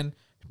opening again,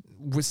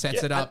 sets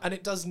Yeah. it up. and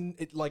it doesn't.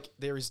 It like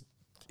there is.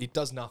 It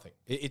does nothing.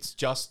 It's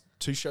just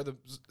to show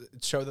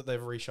that they've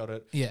reshot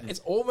it. Yeah. It's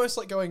almost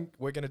like going,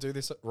 we're going to do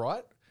this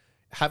right.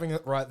 Having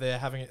it right there,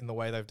 having it in the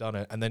way they've done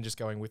it, and then just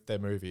going with their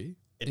movie.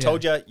 it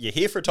told you you're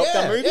here for a Top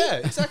Gun movie. Yeah,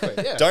 exactly.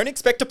 Yeah. Don't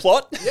expect a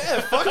plot,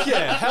 Yeah, fuck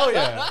yeah, hell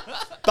yeah.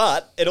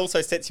 but it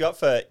also sets you up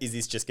for is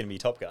this just going to be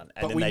Top Gun?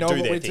 And But then we they know do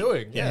what their we're thing.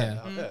 doing.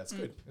 Yeah. Yeah, it's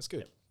good. It's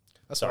good.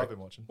 That's Sorry. what I've been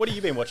watching. What have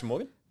you been watching,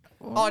 Morgan?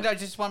 Oh, no,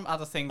 just one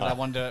other thing that I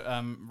wanted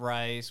to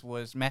raise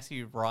was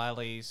Matthew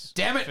Riley's.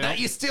 Damn it! film. Now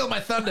you steal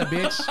my thunder,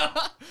 bitch.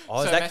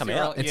 Oh, So has that come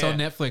Matthew out? Riley- It's Yeah. on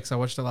Netflix. I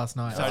watched it last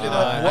night. So I did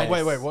Nice. that.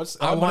 Wait. What's?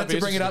 I might wanted be to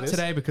bring it interested up in this.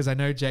 today because I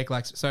know Jake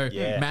likes. So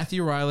Yeah.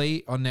 Matthew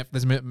Riley on Netflix.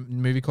 There's a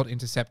movie called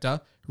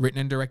Interceptor, written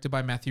and directed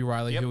by Matthew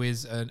Riley, Yep. who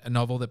is a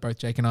novel that both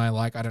Jake and I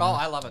like. I don't Oh, know.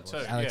 I love it too.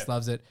 Alex yeah.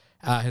 loves it.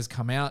 Has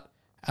come out.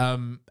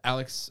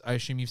 Alex, I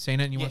assume you've seen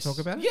it and you want to Yes.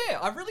 talk about it? Yeah,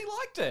 I really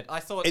liked it. I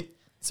thought.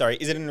 Sorry,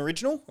 is it an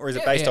original or is it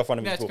Yeah. based Yeah. off one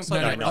of No, his it's books?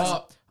 completely No,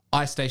 original.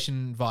 Ice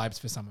Station vibes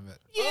for some of it.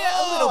 yeah,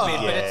 a little bit,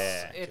 but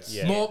Yeah. it's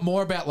Yeah.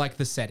 More about like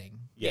the setting.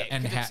 Yeah.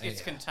 and 'cause how it's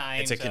yeah.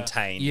 contained. It's a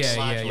contained, Yeah,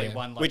 largely yeah.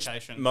 one which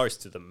location.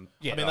 most of them.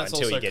 Yeah. I mean, are that's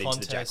until also you get into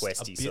the Jack context,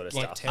 Westy a sort bit of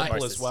like stuff. Temple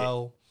Most as is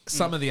well.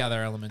 Some of the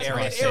other elements.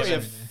 Area are seven. Area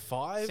Ice Station.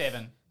 5?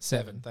 Seven.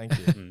 Seven. Thank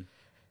you.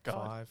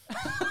 God.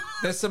 5.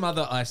 There's some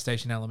other Ice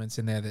Station elements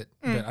in there that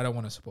but I don't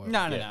want to spoil.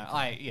 No. Yeah.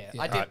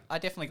 I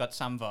definitely got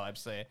some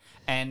vibes there.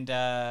 And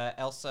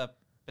Elsa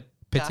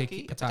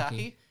Pataki.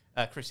 Pataki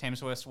Chris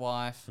Hemsworth's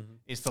wife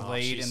is the Oh,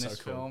 lead she's in so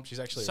this cool. film. She's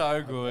actually- so I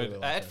good. really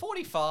like At her.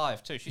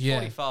 45 too. She's Yeah.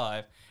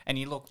 45, and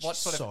you look what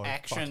She's sort so of fucking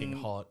action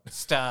hot.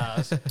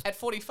 stars at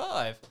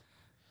 45.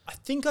 I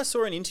think I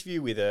saw an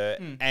interview with her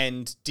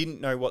and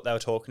didn't know what they were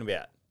talking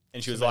about.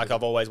 And she was like,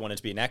 I've always wanted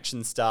to be an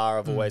action star.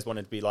 I've always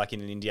wanted to be like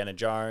in an Indiana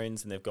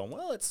Jones. And they've gone,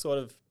 well, it's sort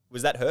of...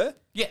 Was that her?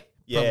 Yeah.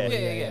 Yeah.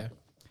 Probably, Yeah.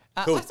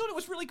 Cool. I thought it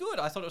was really good.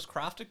 I thought it was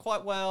crafted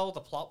quite well. The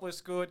plot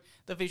was good.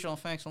 The visual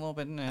effects a little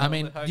bit. I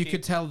mean, you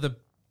could tell the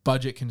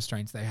budget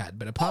constraints they had,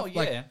 but apart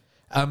Oh, yeah.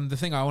 the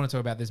thing I want to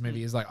talk about this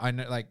movie is like I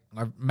know like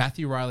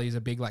Matthew Riley is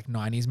a big like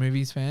 90s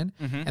movies fan,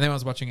 and then I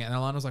was watching it and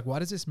Alana was like, why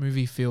does this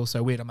movie feel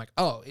so weird? I'm like,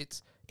 oh,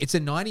 it's a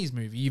 90s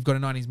movie. You've got a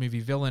 90s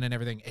movie villain and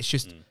everything. It's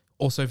just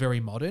also very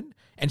modern.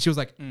 And she was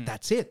like,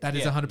 that's it. That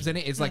is 100%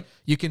 it. It's like,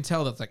 you can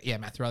tell that's like, yeah,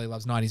 Matthew Riley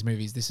loves 90s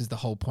movies. This is the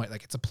whole point.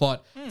 Like, it's a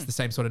plot. It's the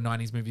same sort of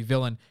 90s movie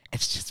villain.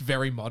 It's just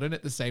very modern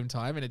at the same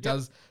time. And it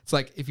does, it's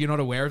like, if you're not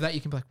aware of that, you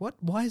can be like, what?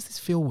 Why does this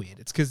feel weird?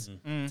 It's because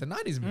it's a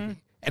 90s movie.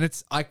 And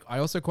it's, I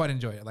also quite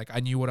enjoy it. Like,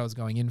 I knew what I was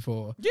going in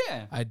for.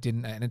 Yeah. I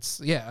didn't. And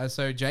it's, yeah.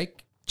 So,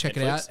 Jake, check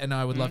it Netflix. out. And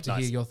I would love to hear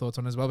Nice. your thoughts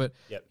on it as well. But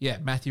Yep. yeah,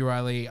 Matthew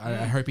Riley,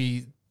 I hope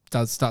he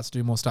starts to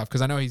do more stuff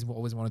because I know he's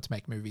always wanted to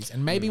make movies.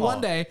 And maybe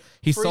one day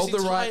he For sold the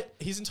right.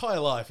 His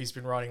entire life, he's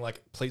been writing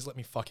like, please let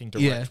me fucking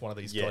direct Yeah. one of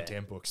these Yeah.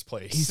 goddamn books,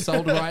 please. He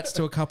sold rights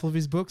to a couple of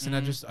his books, and I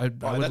would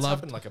that's love.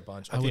 happened like a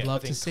bunch. I would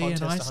love to think see an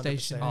Contest Ice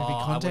Station 100%. movie, Oh, I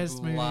would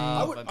Contest movie.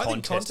 love I think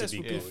Contest Contest would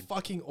would be be good.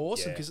 fucking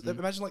awesome Yeah. because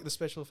imagine like the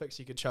special effects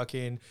you could chuck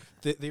in,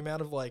 the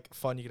amount of like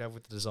fun you could have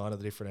with the design of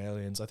the different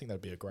aliens. I think that'd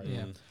be a great Yeah.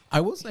 one.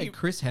 I will say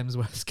Chris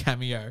Hemsworth's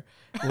cameo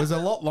was a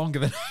lot longer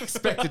than I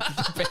expected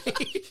it to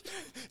be.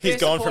 He's Yeah,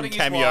 gone from supporting his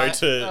cameo wife,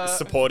 to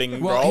supporting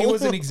Well, role. he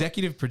was an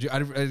executive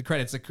producer.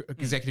 Credits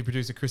executive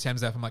producer Chris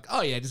Hemsworth. I'm like,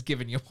 oh yeah, just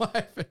giving your wife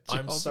a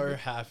I'm job. so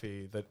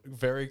happy that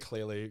very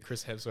clearly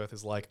Chris Hemsworth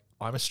is like,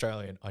 I'm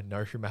Australian. I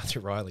know who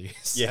Matthew Riley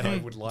is. Yeah. And I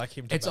would like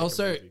him to It's make a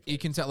also movie. you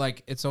can tell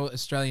like it's all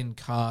Australian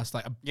cast.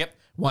 Like Yep.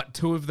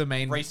 two of the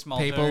main Reece people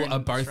Muldoon, are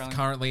both Australian.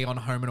 currently on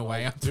Home and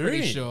Away. I'm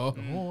pretty sure.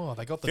 Oh,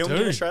 they got the Filmed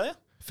dude. in Australia?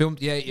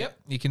 Filmed, yeah.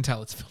 You can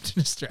tell it's filmed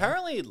in Australia.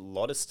 Apparently, a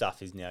lot of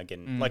stuff is now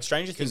getting... Like,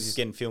 Stranger Things is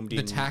getting filmed the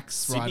in tax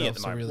Sydney at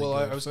the write-offs are moment. really Well,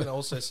 good. I was going to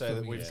also say that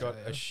filming we've in got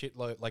a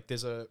Australia. shitload. Like,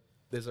 there's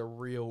a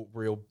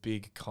real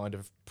big kind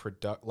of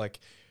like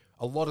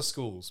a lot of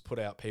schools put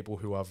out people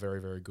who are very,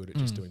 very good at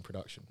just doing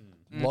production.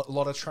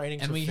 Lot of training,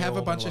 And for we have a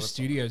film bunch lot of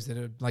studios that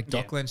are like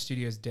Yeah. Dockland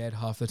Studios dead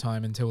half the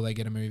time until they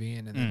get a movie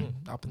in, and then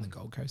up in the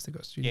Gold Coast they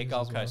got studios. Yeah,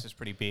 Gold as well. Coast is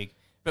pretty big.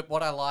 But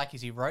what I like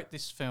is he wrote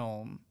this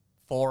film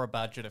for a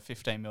budget of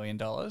 $15 million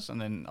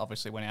and then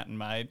obviously went out and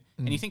made.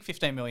 And you think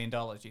 $15 million,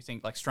 you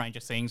think like Stranger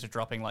Things are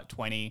dropping like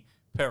 20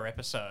 per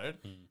episode.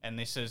 And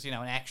this is, an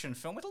action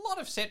film with a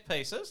lot of set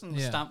pieces and the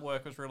Yeah. stunt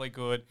work was really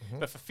good.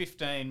 But for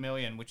 $15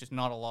 million, which is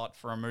not a lot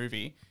for a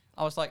movie,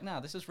 I was like, no,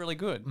 this is really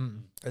good.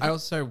 I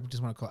also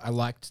just want to call. I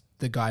liked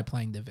the guy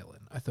playing the villain.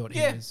 I thought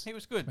Yeah, he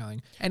was good.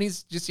 smelling. And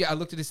he's just I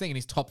looked at his thing and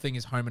his top thing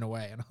is Home and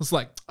Away, and I was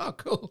like, oh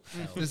cool.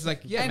 This is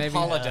like And maybe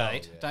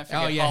Holiday. yeah. Don't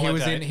forget Oh yeah,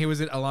 Holiday. he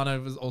was in.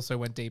 Alana also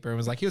went deeper and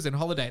was like, he was in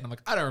Holiday, and I'm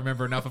like, I don't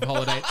remember enough of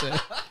Holiday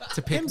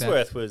to pick that.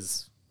 Hemsworth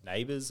was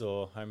Neighbours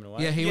or Home and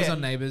Away? Yeah, he was Yeah.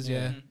 on Neighbours.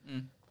 Yeah,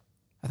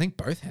 I think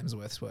both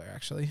Hemsworths were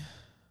actually.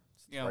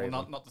 Yeah, well,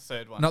 not the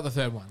third one. Not the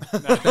third one.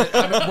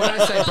 I mean, when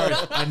I say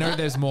both, I know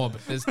there's more,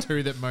 but there's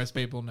two that most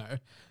people know.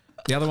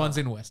 The other one's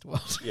in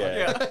Westworld.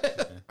 Yeah.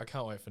 I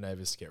can't wait for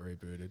Neighbours to get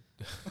rebooted.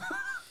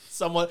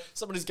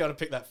 Somebody's going to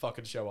pick that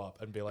fucking show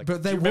up and be like,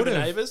 But they do you remember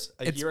would've. Neighbours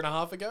a It's- year and a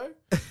half ago?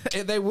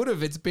 They would have.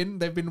 They've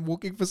been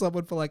looking for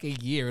someone for like a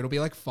year. It'll be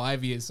like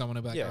 5 years. Someone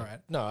will be like, all right.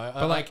 No,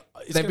 But like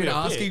it's they've gonna been be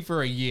a bit. asking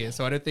for a year,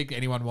 so I don't think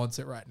anyone wants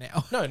it right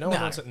now. No, no one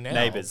wants it now.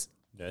 Neighbours.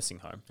 Nursing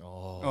home.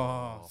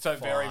 Oh, so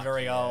very,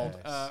 very old.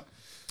 yes.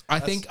 I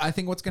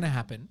think what's going to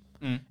happen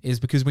is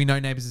because we know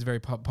Neighbours is very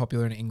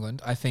popular in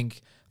England. I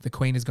think the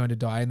Queen is going to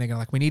die, and they're going to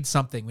like, we need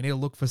something. We need to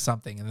look for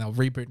something, and they'll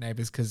reboot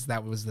Neighbours because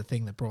that was the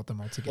thing that brought them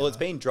all together. Well, it's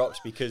been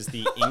dropped because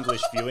the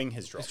English viewing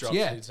has dropped. dropped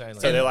Yeah. insanely.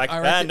 So they're And like, I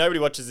reckon- nobody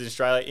watches in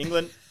Australia.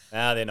 England,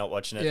 they're not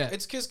watching it. yeah.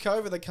 It's because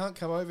COVID, they can't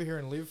come over here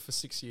and live for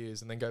 6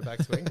 years and then go back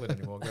to England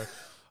anymore and go,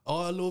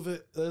 oh, I love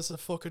it. There's a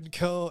fucking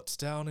court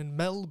down in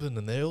Melbourne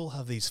and they all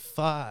have these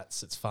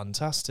fights. It's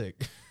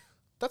fantastic.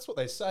 That's what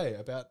they say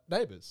about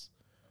Neighbours.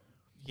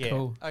 Yeah.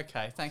 Cool.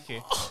 Okay, thank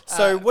you.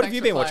 So what have thanks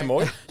you for been watching,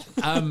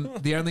 playing.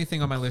 Morgan? The only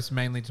thing on my list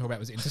mainly to talk about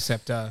was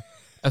Interceptor.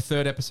 A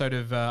third episode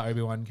of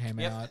Obi-Wan came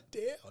Yep. out.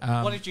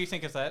 Damn. What did you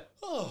think of that?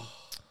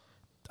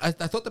 I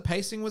thought the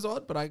pacing was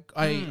odd, but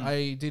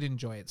I did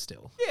enjoy it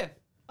still. Yeah,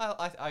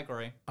 I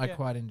agree. I Yeah.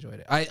 quite enjoyed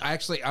it.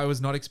 I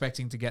was not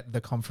expecting to get the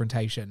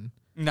confrontation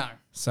No,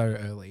 so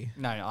early.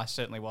 no, I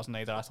certainly wasn't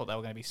either. I thought they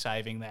were going to be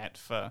saving that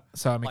for.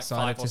 So I'm like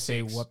excited 5 or to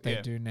see 6, what they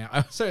yeah. do now. I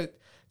also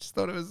just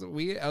thought it was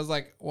weird. I was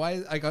like,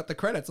 why? I got the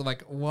credits. I'm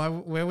like, why?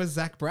 Where was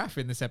Zach Braff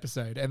in this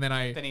episode? And then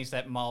Then he's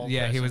that mole.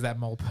 yeah, he person. was that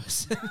mole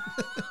person.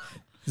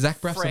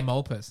 Zach Braff's a Freck.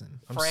 mole person.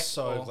 I'm Freck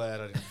so or-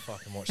 glad I didn't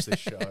fucking watch this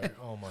show.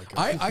 Oh my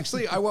God.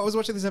 I was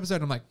watching this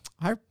episode. I'm like,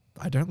 I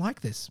don't like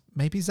this.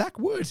 Maybe Zach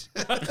would.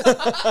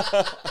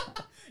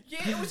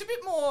 Yeah, it was a bit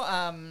more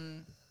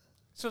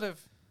sort of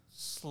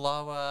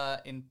slower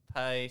in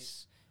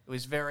pace. It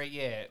was very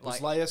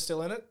Was like Leia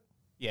still in it?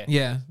 yeah.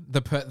 Yeah,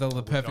 the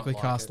perfectly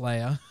like cast it.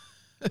 Leia.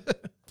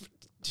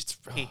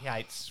 He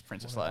hates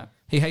Princess Leia.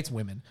 He hates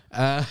women.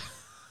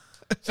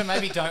 So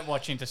maybe don't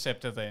watch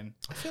Interceptor then.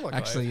 I feel like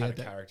Actually, I've had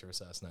yeah, a character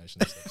assassination.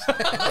 This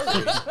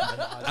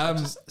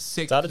episode.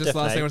 Sick. Start a Just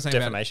last thing I want to say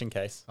about defamation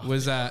case. it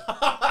was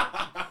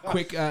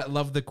quick.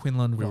 Love the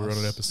Quinlan We Ross were on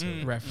an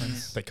episode.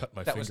 reference. They cut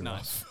my That finger was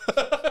nice. off.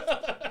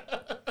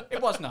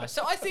 It was nice.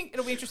 So I think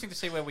it'll be interesting to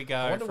see where we go.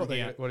 I wonder from what,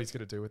 here. what he's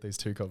going to do with these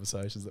two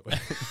conversations that we.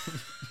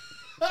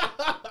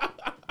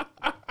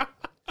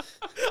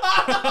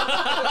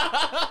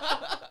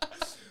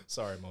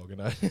 Sorry, Morgan.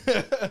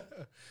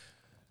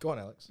 Go on,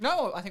 Alex.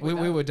 No, I think We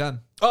we're done. were done.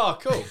 Oh,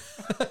 cool.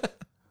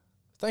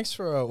 Thanks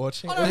for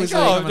watching. Oh, no, was go.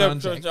 like- coming on,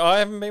 Jake. I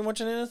haven't been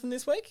watching anything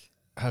this week.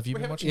 Have you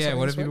been watching? Yeah, something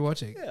what this have you been week?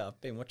 watching? Yeah, I've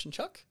been watching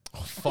Chuck. Oh,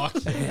 fuck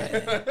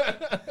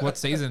yeah. What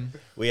season?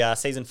 We are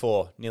season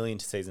 4, nearly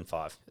into season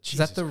 5. Is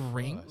that the Jesus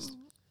Ring Christ.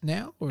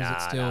 now, or is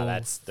it still? Nah,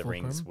 that's the Fulcrum?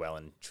 Ring's well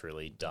and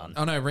truly done.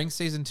 Oh no, Ring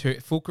season 2,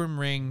 Fulcrum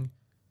Ring.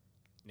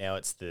 Now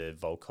it's the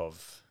Volkov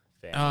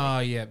family, Oh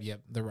yeah,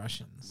 the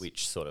Russians.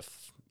 which sort of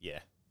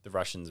the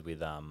Russians with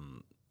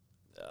the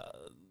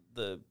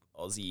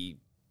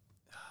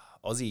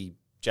Aussie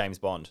James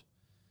Bond.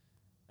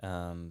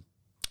 I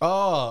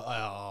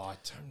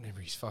don't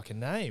remember his fucking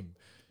name.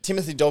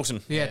 Timothy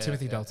Dalton. Yeah,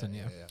 Timothy Dalton.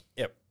 Yeah,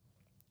 Yep.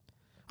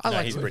 I No,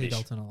 like he's Timothy British.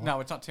 Dalton a lot. No,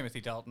 it's not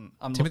Timothy Dalton.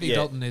 Timothy Yeah.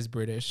 Dalton is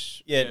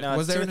British. Yeah, no,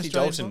 Was it's there an Timothy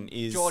Australian Dalton one?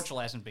 is George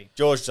Lazenby.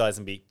 George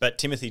Lazenby, but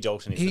Timothy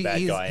Dalton is the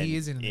bad guy he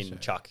is in the show.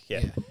 Chuck.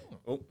 Yeah. Yeah.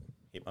 Oh,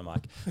 hit my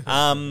mic.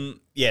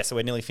 Yeah, so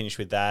we're nearly finished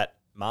with that.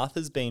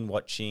 Martha's been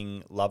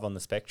watching Love on the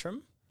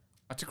Spectrum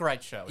It's a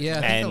great show. isn't Yeah, it?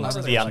 I think and the Love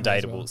on The the Spectrum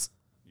as Undateables.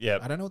 I Yeah,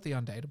 don't know what the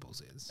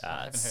Undateables is. haven't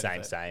heard of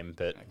same, it. same,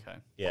 but Okay.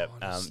 yeah,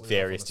 Honestly,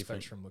 various Love on the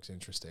different. Spectrum looks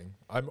interesting.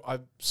 I'm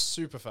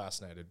super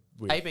fascinated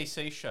with.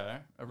 ABC show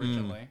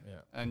originally, Yeah.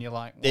 and you're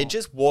like, They're well,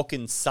 just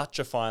walking such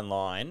a fine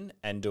line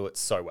and do it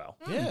so well.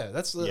 Yeah,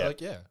 that's Yeah.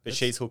 like yeah. But that's-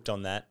 she's hooked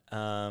on that.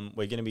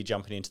 We're going to be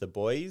jumping into The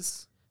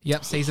Boys,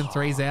 Yep, season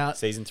 3's out.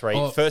 season 3.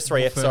 Oh, First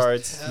 3 well, first-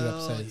 episodes. few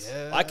episodes.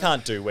 yeah. I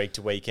can't do week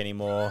to week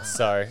anymore,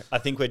 so I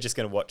think we're just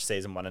going to watch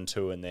season 1 and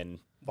 2, and then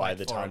by Wait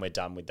the for time it. we're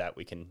done with that,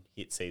 we can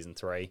hit season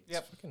 3.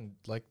 Yep. Fucking,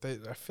 like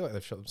I feel like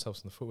they've shot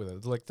themselves in the foot with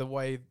it. Like the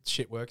way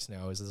shit works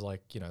now is there's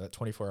like that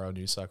 24-hour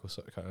news cycle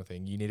sort of kind of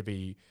thing. You need to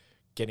be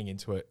getting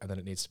into it, and then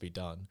it needs to be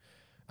done.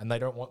 And they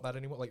don't want that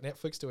anymore. Like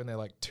Netflix doing their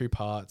like 2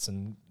 parts,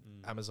 and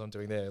Amazon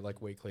doing their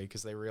like weekly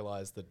because they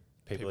realize that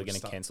People are going gonna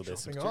to cancel their off.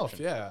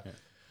 subscription. Yeah.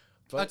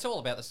 it's all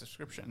about the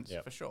subscriptions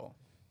Yep. for sure.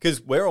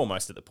 Because we're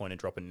almost at the point of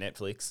dropping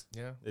Netflix.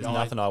 Yeah. There's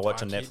nothing I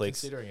watch on keep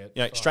Netflix. considering it.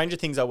 You know, Fuck. Stranger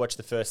Things, I watched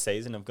the first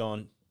season. I've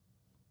gone,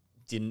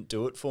 didn't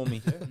do it for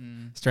me.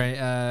 And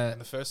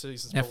the first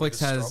season's probably Netflix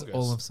the has strongest.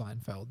 all of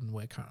Seinfeld, and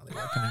we're currently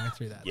working our way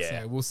through that.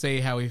 Yeah. So we'll see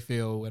how we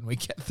feel when we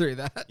get through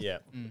that. Yeah.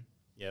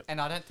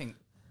 And I don't think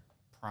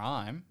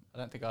Prime. I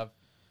don't think I've.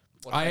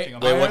 watched I- anything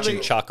on We're I Prime. watching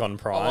only- Chuck on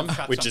Prime,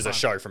 Chuck's which on is a Prime.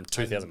 show from And-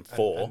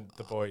 2004. and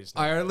the boys.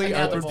 I only And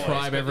now The open Boys,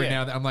 Prime but every yeah.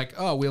 now and then. I'm like,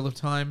 oh, Wheel of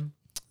Time.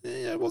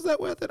 Was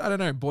that worth it? I don't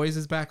know. Boys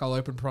is back. I'll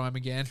open Prime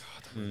again.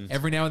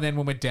 Every now and then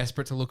when we're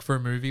desperate to look for a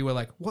movie, we're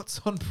like, what's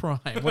on Prime?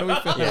 What do we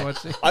feel like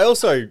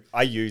watching?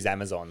 I use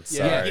Amazon.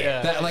 So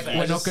Yeah. That, like, Yeah, we're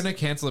not just going to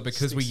cancel it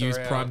because we sticks use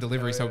around. Prime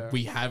delivery, so Yeah.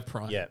 we have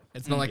Prime. Yeah.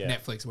 It's not like Yeah.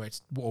 Netflix where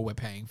it's all we're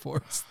paying for.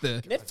 It's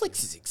the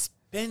Netflix is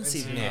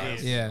expensive now. It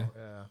is. yeah.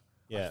 Yeah.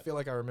 Yeah. I feel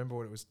like I remember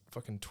when it was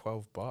fucking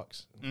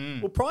 $12.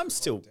 Well, Prime's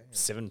still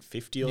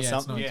 $7.50 or Yeah, it's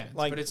something. not Yeah.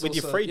 Like But it's with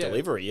your also- free yeah.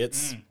 delivery,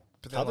 it's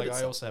But then covered like I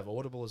itself. also have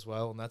Audible as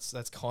well, and that's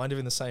kind of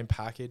in the same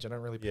package. I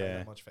don't really pay Yeah.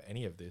 that much for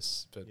any of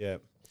this. But yeah.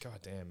 god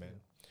damn,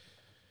 man.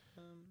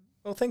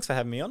 Well, thanks for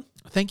having me on.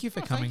 Thank you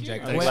for coming, you.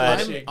 Jake. I'm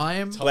glad- I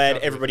am Glad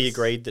Gun everybody movies.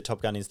 agreed that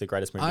Top Gun is the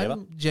greatest movie ever.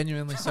 I'm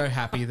genuinely so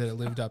happy that it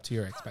lived up to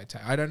your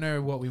expectation. I don't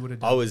know what we would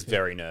have done. I was if it-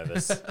 very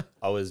nervous.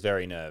 I was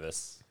very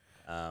nervous.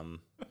 No,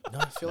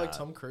 I feel like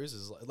Tom Cruise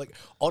is like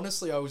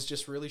honestly, I was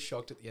just really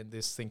shocked at the end of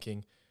this,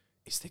 thinking,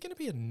 is there going to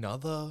be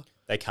another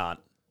They can't.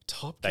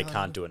 Top They Gun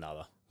can't do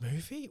another.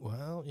 movie?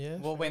 Well, yeah.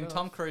 Well, fair when enough.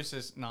 Tom Cruise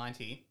is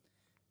 90,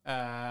 in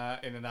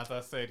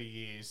another 30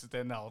 years,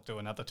 then they'll do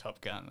another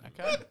Top Gun,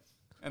 okay?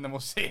 And then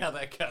we'll see how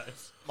that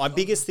goes. My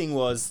biggest thing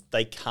was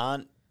they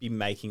can't be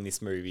making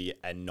this movie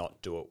and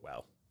not do it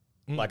well.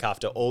 Like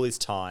after all this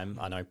time,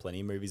 I know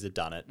plenty of movies have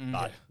done it,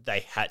 but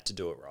they had to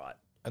do it right.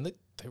 and they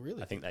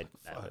really, I think they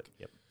nailed it.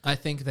 Yep. I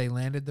think they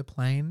landed the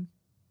plane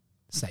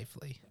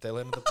safely. they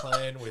landed the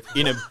plane with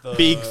In a the,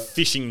 big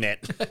fishing net.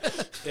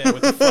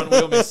 with the front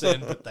wheel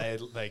missing, but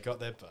they got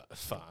their butt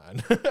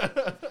fine.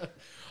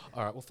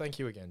 All right, well, thank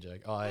you again,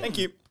 Jake. Thank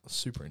you.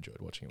 Super enjoyed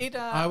watching it. It,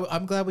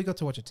 I'm glad we got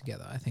to watch it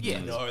together. I think Yeah.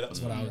 that was, No, that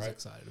was what I fucking was great.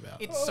 excited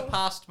about. it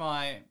surpassed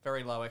my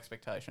very low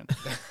expectations.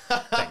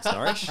 Thanks,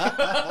 Norris.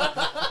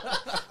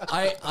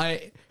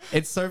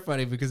 It's so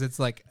funny because it's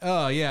like,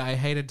 oh yeah, I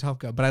hated Top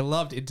Gun, but I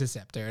loved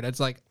Interceptor, and it's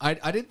like, I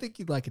didn't think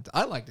you'd like it.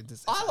 I liked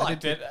Interceptor. I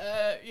liked didn't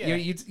it. think-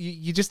 Yeah.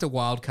 You're just a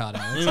wild card,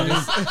 Alex. I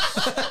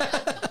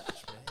just-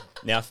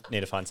 Now I need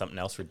to find something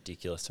else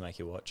ridiculous to make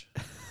you watch.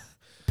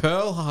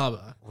 Pearl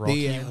Harbor. Rocky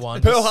The end.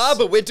 One. Pearl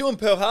Harbor. We're doing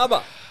Pearl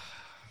Harbor.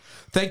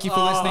 Thank you for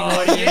listening,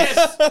 Oh,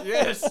 audience.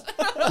 yes.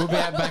 We'll be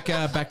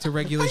back to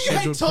regularly You hate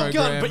scheduled Top Gun,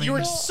 programming. but you're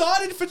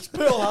excited for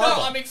Pearl No,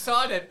 Harbor. I'm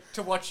excited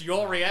to watch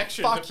your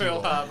reaction Fuck to Pearl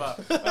you. Harbor.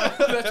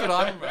 That's what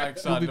I'm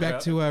excited We'll be back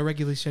about. to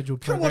regularly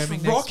scheduled Go watch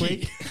programming next Rocky.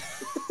 week.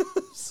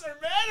 So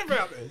mad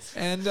about this.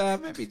 And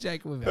maybe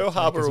Jake will be Pearl back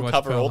Harbor to will watch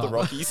cover Pearl all the Harbor.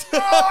 Rockies.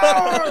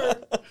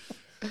 God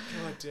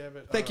damn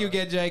it. Thank you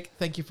again, Jake.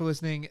 Thank you for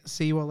listening.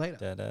 See you all later.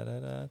 Da, da, da,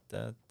 da,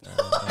 da,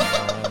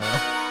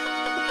 da.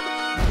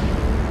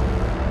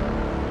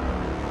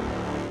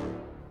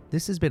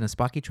 This has been a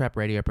Spiky Trap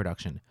Radio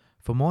production.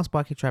 For more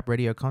Spiky Trap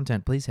Radio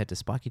content, please head to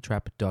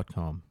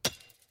spikytrap.com.